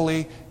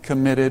radically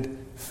committed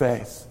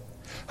faith.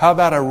 How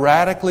about a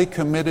radically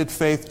committed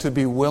faith to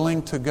be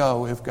willing to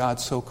go if God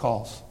so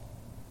calls?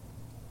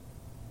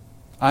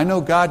 I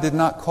know God did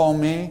not call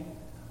me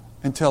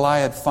until I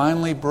had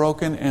finally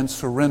broken and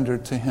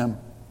surrendered to Him.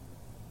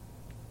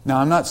 Now,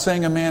 I'm not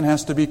saying a man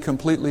has to be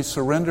completely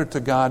surrendered to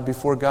God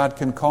before God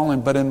can call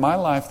him, but in my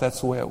life,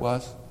 that's the way it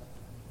was.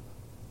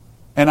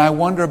 And I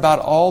wonder about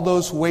all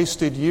those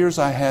wasted years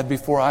I had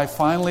before I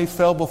finally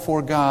fell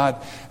before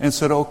God and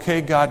said,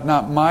 okay, God,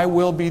 not my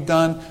will be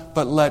done,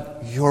 but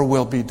let your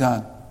will be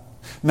done.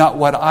 Not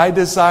what I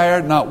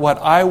desire, not what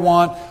I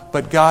want,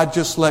 but God,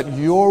 just let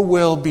your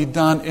will be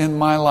done in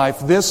my life.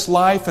 This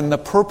life and the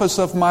purpose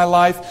of my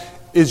life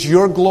is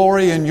your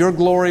glory and your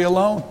glory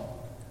alone.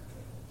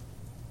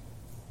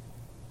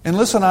 And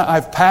listen,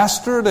 I've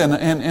pastored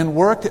and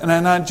worked, and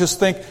I just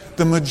think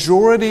the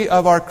majority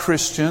of our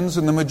Christians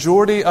and the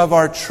majority of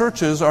our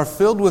churches are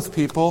filled with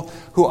people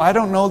who I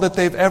don't know that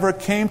they've ever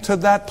came to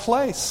that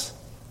place.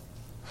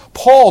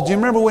 Paul, do you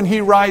remember when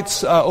he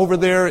writes over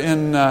there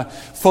in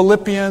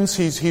Philippians,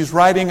 he's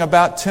writing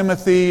about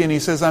Timothy, and he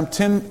says, I'm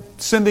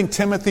sending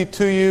Timothy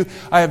to you.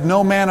 I have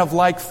no man of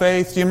like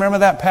faith. Do you remember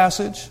that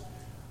passage?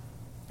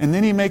 And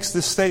then he makes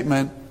this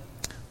statement,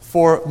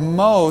 for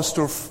most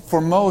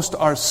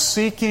are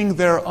seeking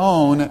their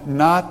own,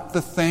 not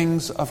the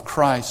things of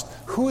Christ.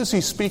 Who is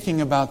he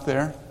speaking about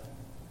there?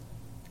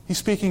 He's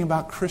speaking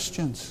about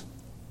Christians.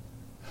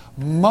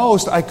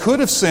 Most I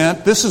could have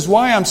sent, this is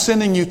why I'm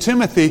sending you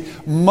Timothy,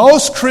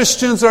 most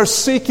Christians are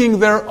seeking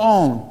their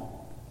own.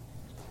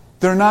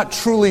 They're not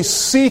truly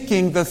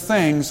seeking the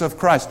things of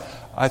Christ.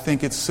 I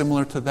think it's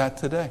similar to that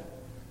today.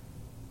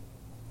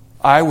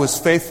 I was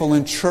faithful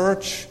in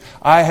church.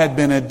 I had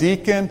been a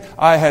deacon.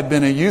 I had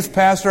been a youth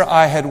pastor.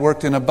 I had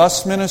worked in a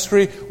bus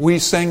ministry. We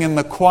sang in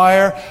the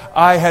choir.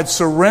 I had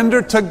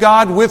surrendered to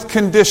God with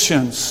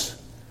conditions.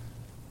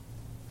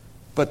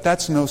 But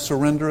that's no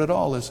surrender at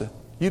all, is it?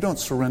 You don't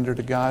surrender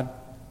to God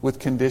with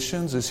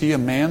conditions. Is He a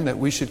man that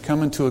we should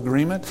come into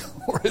agreement?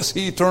 Or is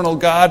He eternal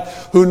God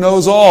who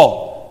knows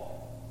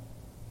all?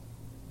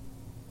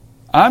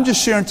 I'm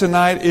just sharing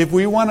tonight, if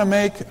we want to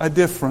make a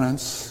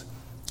difference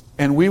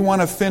and we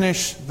want to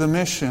finish the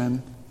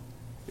mission,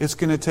 it's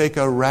going to take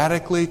a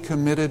radically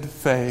committed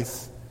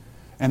faith.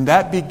 And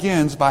that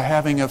begins by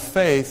having a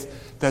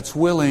faith that's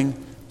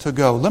willing to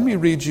go. Let me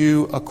read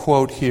you a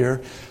quote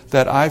here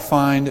that I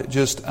find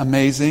just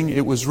amazing.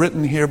 It was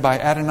written here by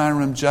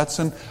Adoniram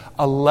Judson,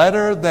 a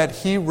letter that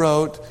he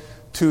wrote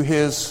to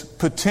his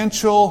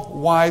potential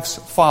wife's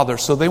father.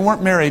 So they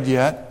weren't married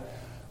yet,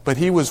 but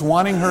he was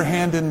wanting her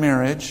hand in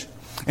marriage.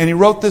 And he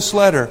wrote this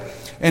letter.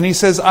 And he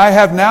says, I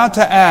have now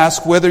to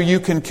ask whether you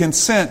can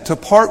consent to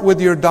part with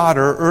your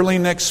daughter early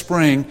next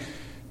spring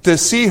to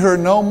see her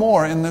no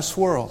more in this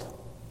world.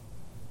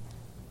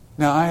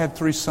 Now, I had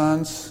 3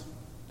 sons.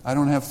 I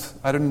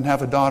didn't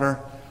have a daughter.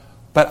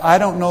 But I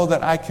don't know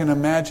that I can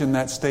imagine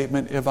that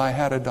statement if I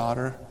had a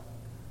daughter.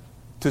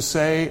 To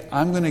say,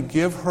 I'm going to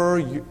give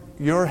her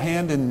your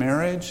hand in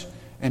marriage,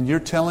 and you're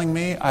telling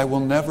me I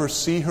will never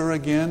see her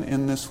again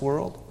in this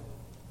world?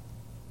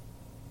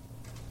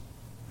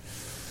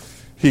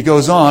 He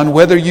goes on,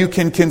 whether you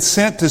can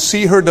consent to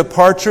see her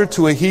departure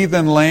to a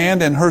heathen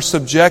land and her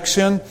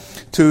subjection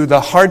to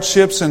the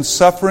hardships and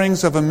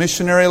sufferings of a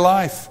missionary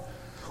life.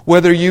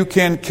 Whether you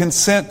can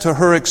consent to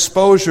her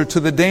exposure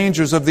to the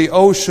dangers of the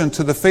ocean,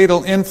 to the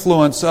fatal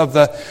influence of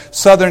the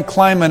southern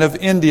climate of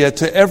India,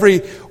 to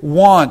every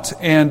want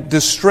and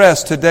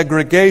distress, to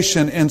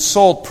degradation,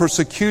 insult,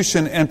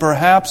 persecution, and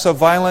perhaps a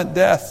violent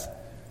death.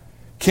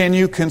 Can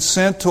you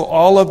consent to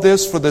all of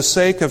this for the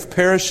sake of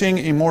perishing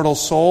immortal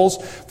souls,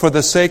 for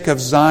the sake of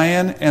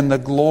Zion and the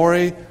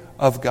glory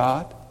of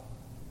God?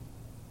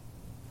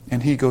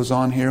 And he goes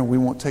on here, and we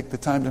won't take the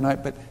time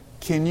tonight, but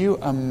can you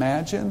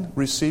imagine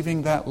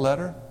receiving that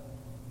letter?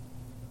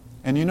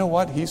 And you know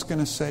what? He's going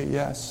to say,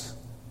 yes.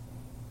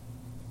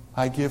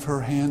 I give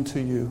her hand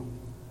to you.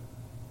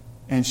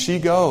 And she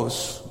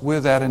goes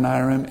with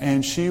Adoniram,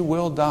 and she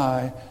will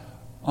die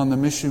on the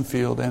mission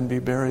field and be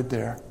buried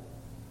there.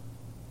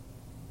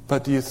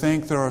 But do you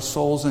think there are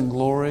souls in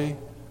glory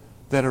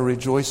that are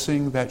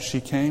rejoicing that she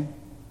came?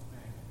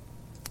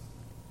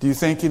 Do you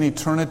think in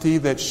eternity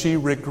that she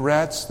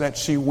regrets that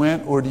she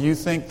went? Or do you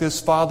think this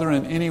father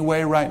in any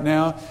way right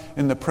now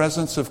in the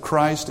presence of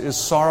Christ is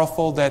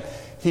sorrowful that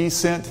he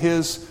sent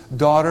his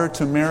daughter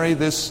to marry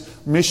this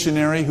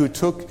missionary who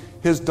took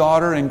his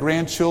daughter and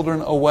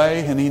grandchildren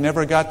away and he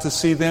never got to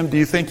see them? Do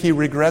you think he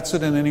regrets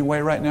it in any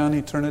way right now in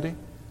eternity?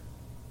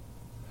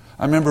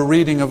 I remember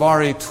reading of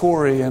R.A.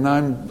 Torrey, and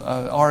I'm an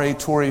R.A.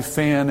 Torrey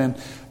fan, and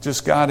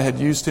just God had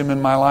used him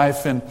in my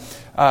life. And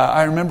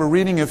I remember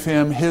reading of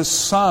him. His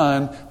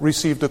son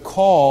received a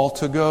call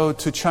to go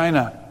to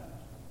China.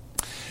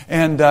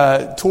 And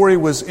Torrey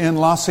was in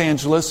Los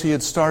Angeles. He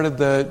had started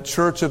the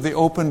Church of the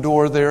Open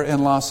Door there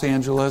in Los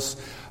Angeles.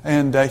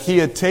 And he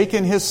had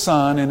taken his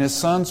son and his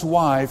son's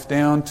wife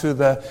down to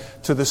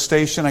the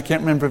station. I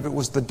can't remember if it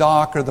was the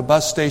dock or the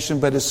bus station,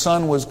 but his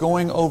son was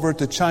going over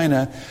to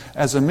China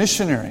as a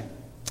missionary.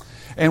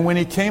 And when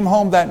he came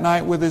home that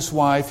night with his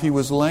wife, he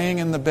was laying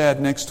in the bed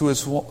next to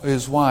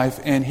his wife,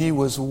 and he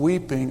was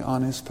weeping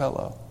on his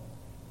pillow.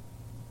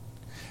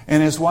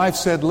 And his wife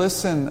said,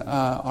 "Listen,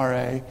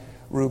 R.A.,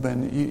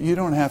 Reuben, you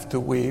don't have to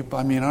weep.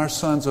 I mean, our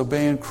son's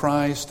obeying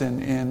Christ,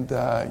 and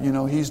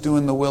he's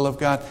doing the will of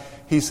God."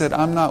 He said,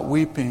 "I'm not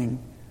weeping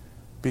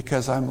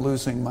because I'm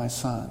losing my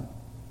son.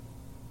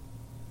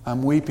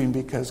 I'm weeping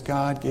because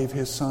God gave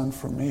his son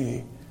for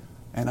me,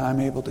 and I'm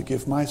able to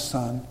give my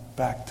son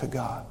back to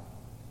God."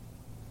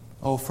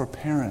 Oh, for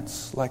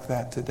parents like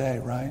that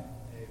today, right?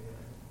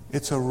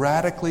 It's a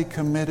radically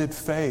committed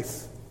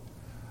faith.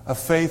 A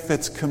faith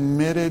that's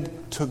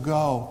committed to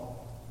go.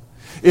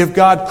 If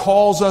God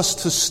calls us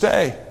to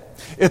stay,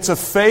 it's a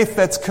faith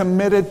that's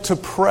committed to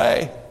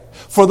pray.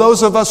 For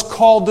those of us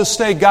called to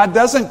stay, God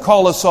doesn't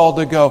call us all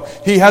to go.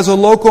 He has a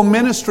local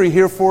ministry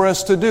here for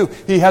us to do.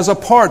 He has a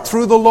part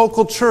through the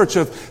local church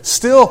of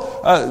still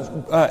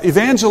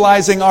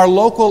evangelizing our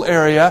local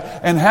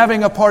area and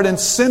having a part in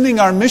sending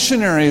our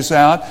missionaries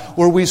out,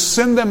 where we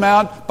send them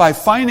out by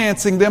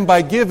financing them,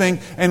 by giving,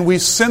 and we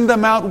send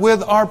them out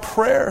with our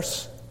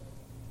prayers.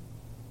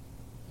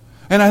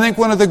 And I think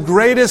one of the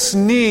greatest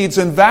needs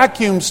and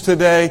vacuums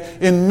today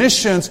in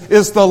missions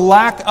is the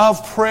lack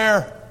of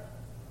prayer.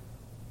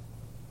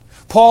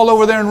 Paul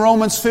over there in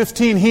Romans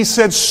 15, he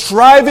said,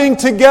 "Striving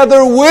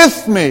together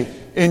with me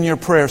in your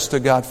prayers to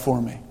God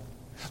for me."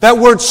 That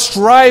word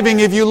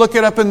striving, if you look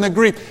it up in the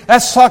Greek,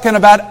 that's talking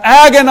about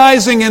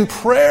agonizing in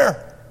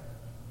prayer.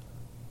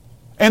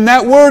 And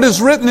that word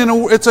is written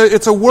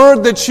it's a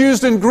word that's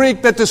used in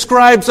Greek that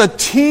describes a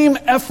team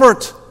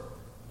effort.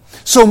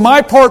 So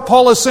my part,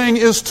 Paul is saying,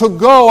 is to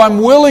go. I'm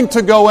willing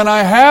to go, and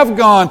I have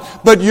gone.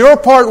 But your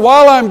part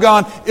while I'm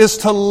gone is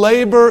to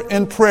labor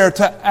in prayer,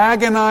 to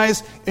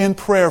agonize in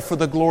prayer for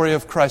the glory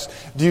of Christ.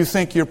 Do you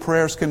think your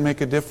prayers can make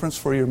a difference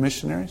for your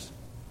missionaries?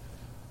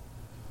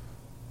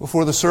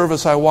 Before the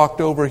service, I walked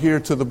over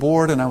here to the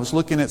board, and I was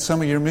looking at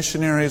some of your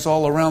missionaries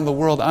all around the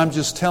world. I'm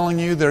just telling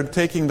you, they're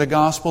taking the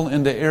gospel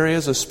into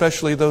areas,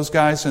 especially those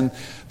guys in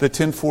the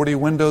 1040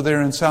 window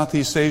there in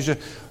Southeast Asia,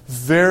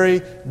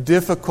 very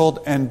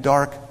difficult and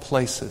dark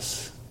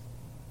places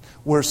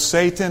where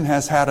Satan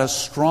has had a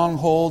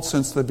stronghold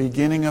since the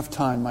beginning of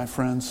time, my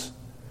friends.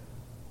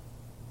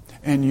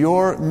 And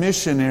your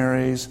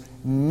missionaries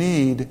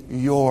need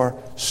your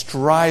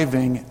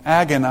striving,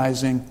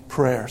 agonizing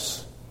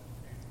prayers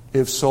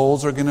if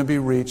souls are going to be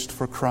reached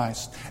for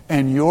Christ.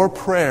 And your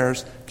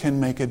prayers can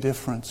make a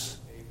difference.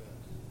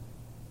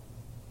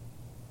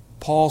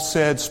 Paul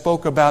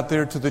spoke about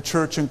there to the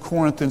church in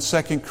Corinth in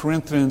 2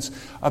 Corinthians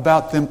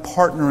about them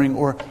partnering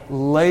or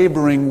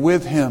laboring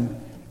with him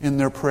in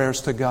their prayers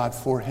to God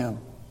for him.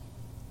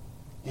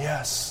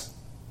 Yes,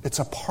 it's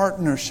a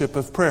partnership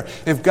of prayer.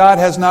 If God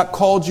has not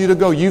called you to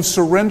go, you've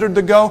surrendered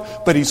to go,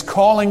 but He's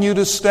calling you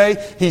to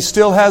stay. He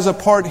still has a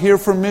part here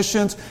for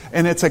missions,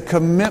 and it's a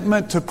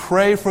commitment to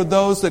pray for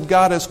those that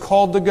God has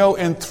called to go.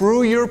 And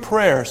through your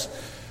prayers,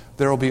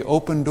 there will be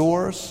open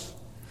doors.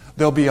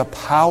 There'll be a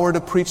power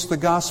to preach the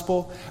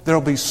gospel. There'll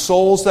be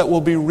souls that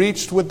will be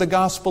reached with the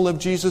gospel of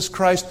Jesus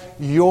Christ.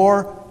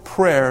 Your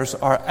prayers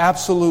are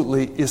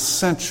absolutely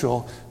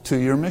essential to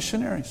your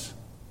missionaries.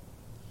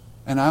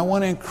 And I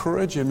want to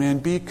encourage you, man,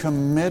 be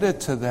committed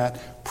to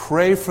that.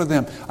 Pray for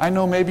them. I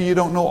know maybe you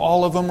don't know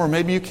all of them, or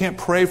maybe you can't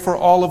pray for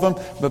all of them,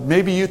 but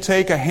maybe you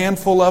take a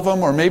handful of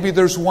them, or maybe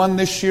there's one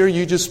this year.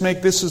 You just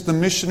make this as the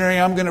missionary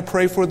I'm going to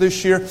pray for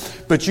this year.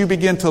 But you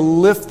begin to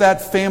lift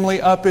that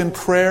family up in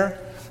prayer.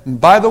 And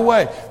by the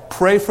way,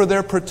 pray for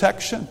their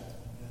protection.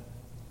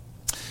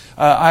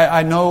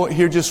 I know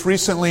here just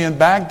recently in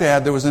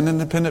Baghdad, there was an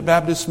independent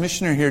Baptist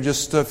missionary here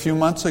just a few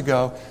months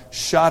ago,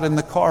 shot in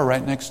the car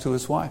right next to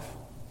his wife.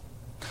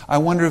 I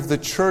wonder if the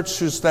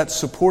churches that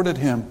supported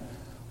him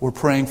were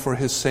praying for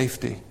his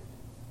safety.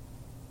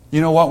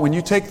 You know what? When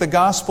you take the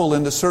gospel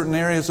into certain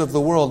areas of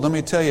the world, let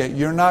me tell you,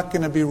 you're not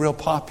going to be real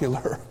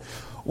popular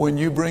when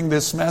you bring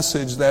this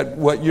message that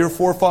what your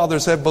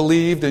forefathers have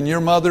believed and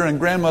your mother and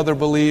grandmother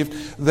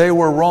believed, they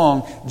were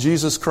wrong.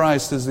 Jesus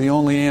Christ is the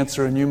only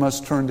answer, and you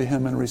must turn to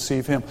Him and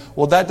receive Him.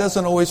 Well, that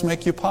doesn't always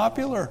make you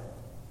popular.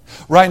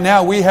 Right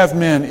now, we have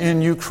men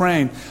in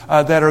Ukraine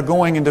that are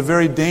going into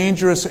very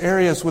dangerous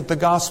areas with the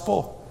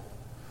gospel.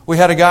 We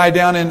had a guy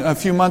down a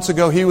few months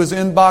ago. He was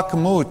in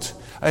Bakhmut.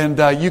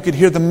 and you could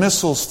hear the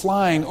missiles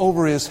flying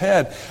over his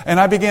head. And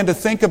I began to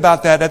think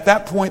about that. At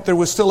that point, there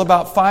was still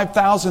about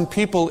 5,000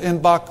 people in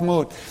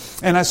Bakhmut.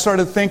 And I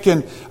started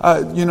thinking,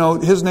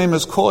 his name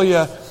is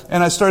Kolya,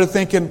 and I started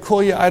thinking,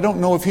 Kolya, I don't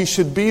know if he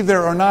should be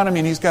there or not. I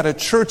mean, he's got a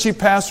church he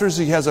pastors,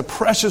 he has a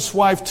precious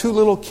wife, 2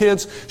 little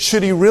kids.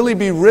 Should he really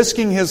be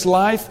risking his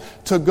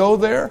life to go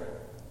there?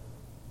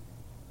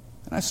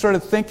 And I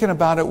started thinking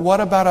about it.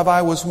 What about if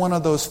I was one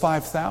of those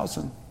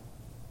 5,000?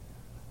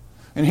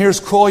 And here's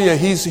Kolya,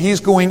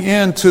 he's going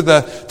into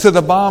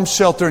the bomb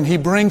shelter, and he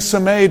brings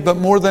some aid, but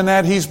more than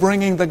that, he's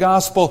bringing the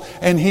gospel,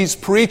 and he's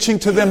preaching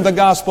to them the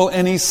gospel,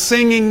 and he's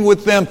singing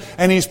with them,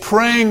 and he's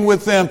praying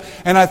with them.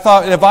 And I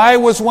thought, if I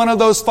was one of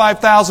those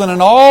 5,000,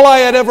 and all I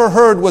had ever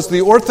heard was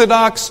the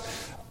Orthodox,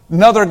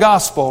 another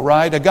gospel,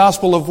 right? A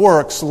gospel of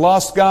works,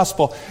 lost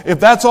gospel. If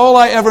that's all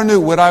I ever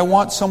knew, would I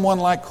want someone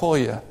like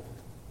Kolya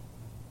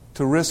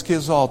to risk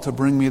his all to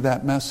bring me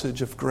that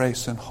message of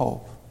grace and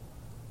hope?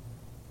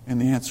 And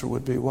the answer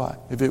would be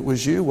what? If it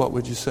was you, what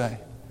would you say?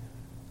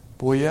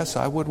 Boy, yes,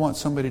 I would want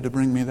somebody to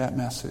bring me that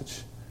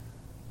message.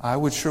 I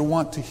would sure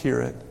want to hear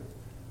it.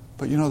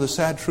 But the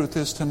sad truth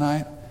is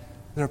tonight,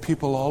 there are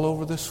people all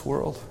over this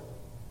world.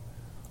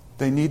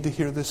 They need to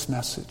hear this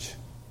message.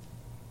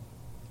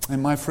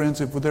 And my friends,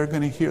 if they're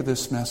going to hear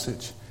this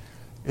message,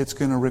 it's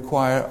going to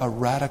require a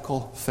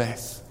radical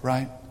faith,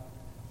 right?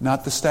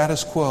 Not the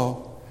status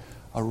quo.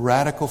 A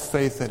radical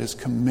faith that is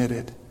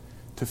committed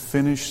to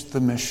finish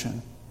the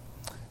mission.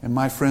 And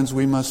my friends,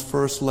 we must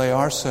first lay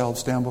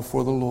ourselves down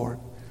before the Lord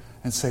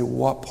and say,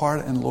 what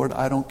part? And Lord,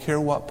 I don't care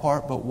what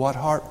part, but what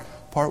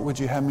part would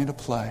you have me to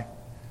play?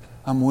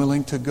 I'm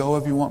willing to go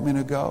if you want me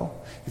to go.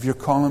 If you're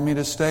calling me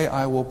to stay,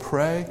 I will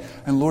pray.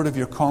 And Lord, if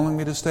you're calling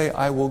me to stay,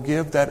 I will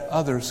give that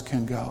others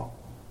can go.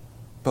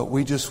 But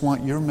we just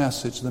want your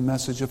message, the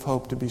message of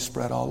hope, to be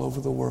spread all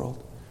over the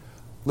world.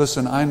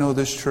 Listen, I know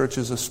this church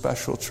is a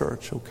special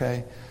church,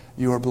 okay?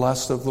 You are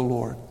blessed of the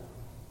Lord.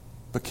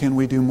 But can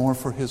we do more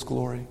for His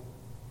glory?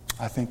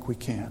 I think we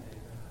can.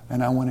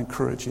 And I want to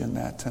encourage you in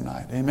that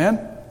tonight. Amen?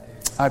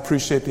 I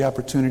appreciate the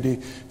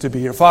opportunity to be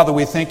here. Father,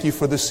 we thank you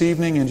for this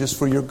evening and just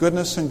for your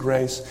goodness and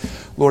grace.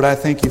 Lord, I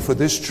thank you for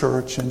this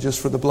church and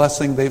just for the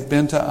blessing they've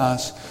been to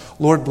us.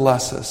 Lord,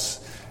 bless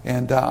us.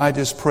 And I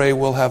just pray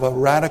we'll have a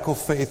radical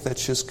faith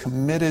that's just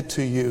committed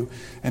to you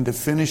and to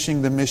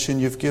finishing the mission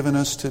you've given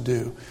us to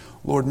do.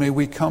 Lord, may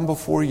we come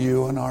before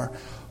you in our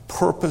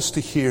purpose to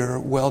hear,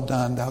 well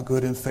done, thou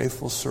good and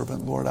faithful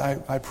servant. Lord,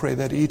 I pray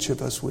that each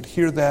of us would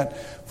hear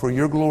that for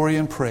your glory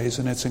and praise.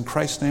 And it's in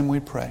Christ's name we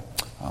pray.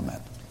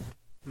 Amen.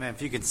 Man,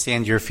 if you could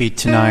stand to your feet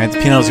tonight, the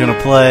piano's going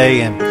to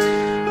play, and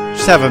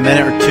just have a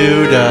minute or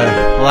two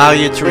to allow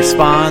you to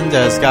respond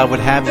as God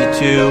would have you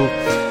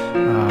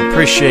to.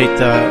 Appreciate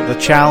the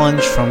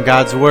challenge from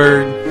God's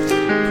Word.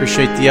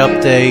 Appreciate the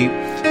update.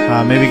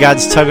 Maybe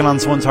God's tugging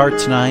on someone's heart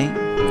tonight.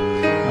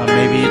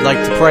 Maybe you'd like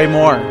to pray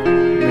more.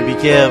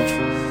 Maybe give.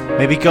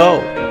 Maybe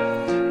go.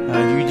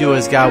 You do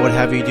as God would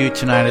have you do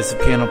tonight as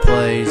the piano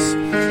plays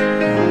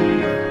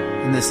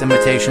in this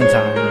invitation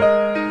time.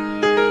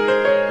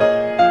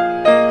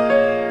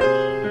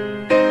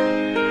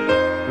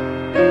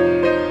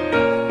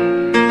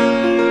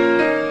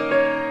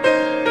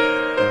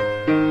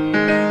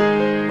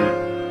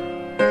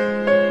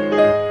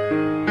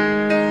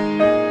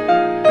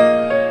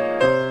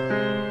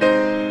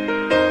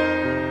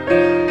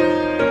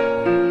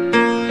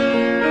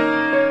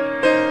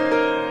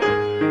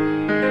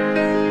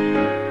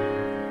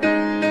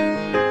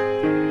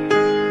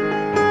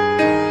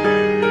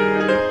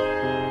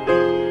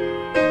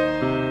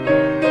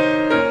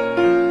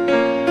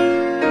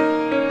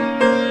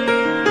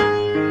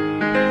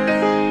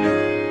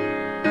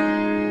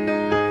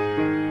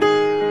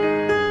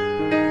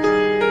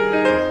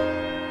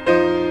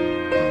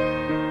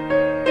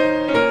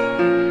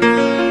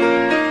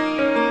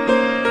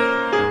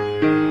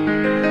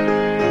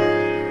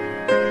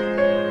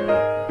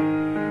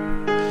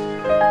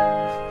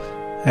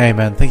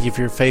 Amen. Thank you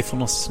for your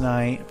faithfulness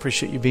tonight.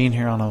 Appreciate you being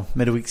here on a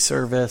midweek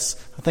service.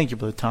 Thank you,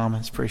 Brother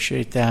Thomas.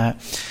 Appreciate that.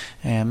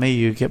 And may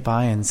you get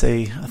by and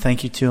say a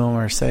thank you to him,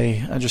 or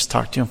say, I just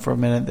talked to him for a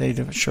minute.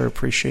 They'd sure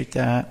appreciate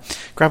that.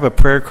 Grab a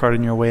prayer card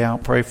on your way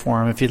out. Pray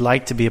for him. If you'd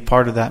like to be a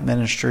part of that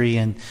ministry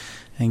and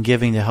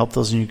giving to help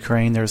those in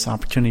Ukraine, there's an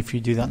opportunity for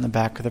you to do that in the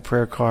back of the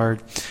prayer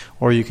card.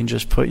 Or you can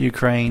just put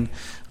Ukraine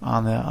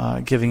on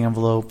the giving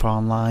envelope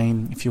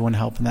online if you want to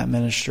help in that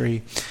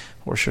ministry.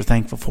 We're sure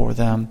thankful for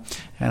them.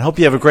 And I hope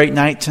you have a great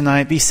night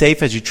tonight. Be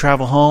safe as you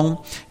travel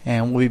home.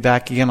 And we'll be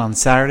back again on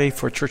Saturday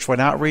for church-wide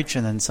outreach,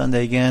 and then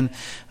Sunday again.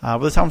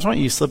 Brother Thomas, why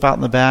don't you slip out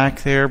in the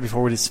back there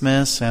before we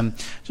dismiss? And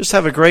just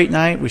have a great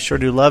night. We sure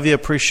do love you,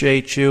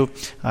 appreciate you.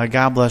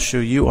 God bless you.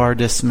 You are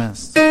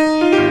dismissed.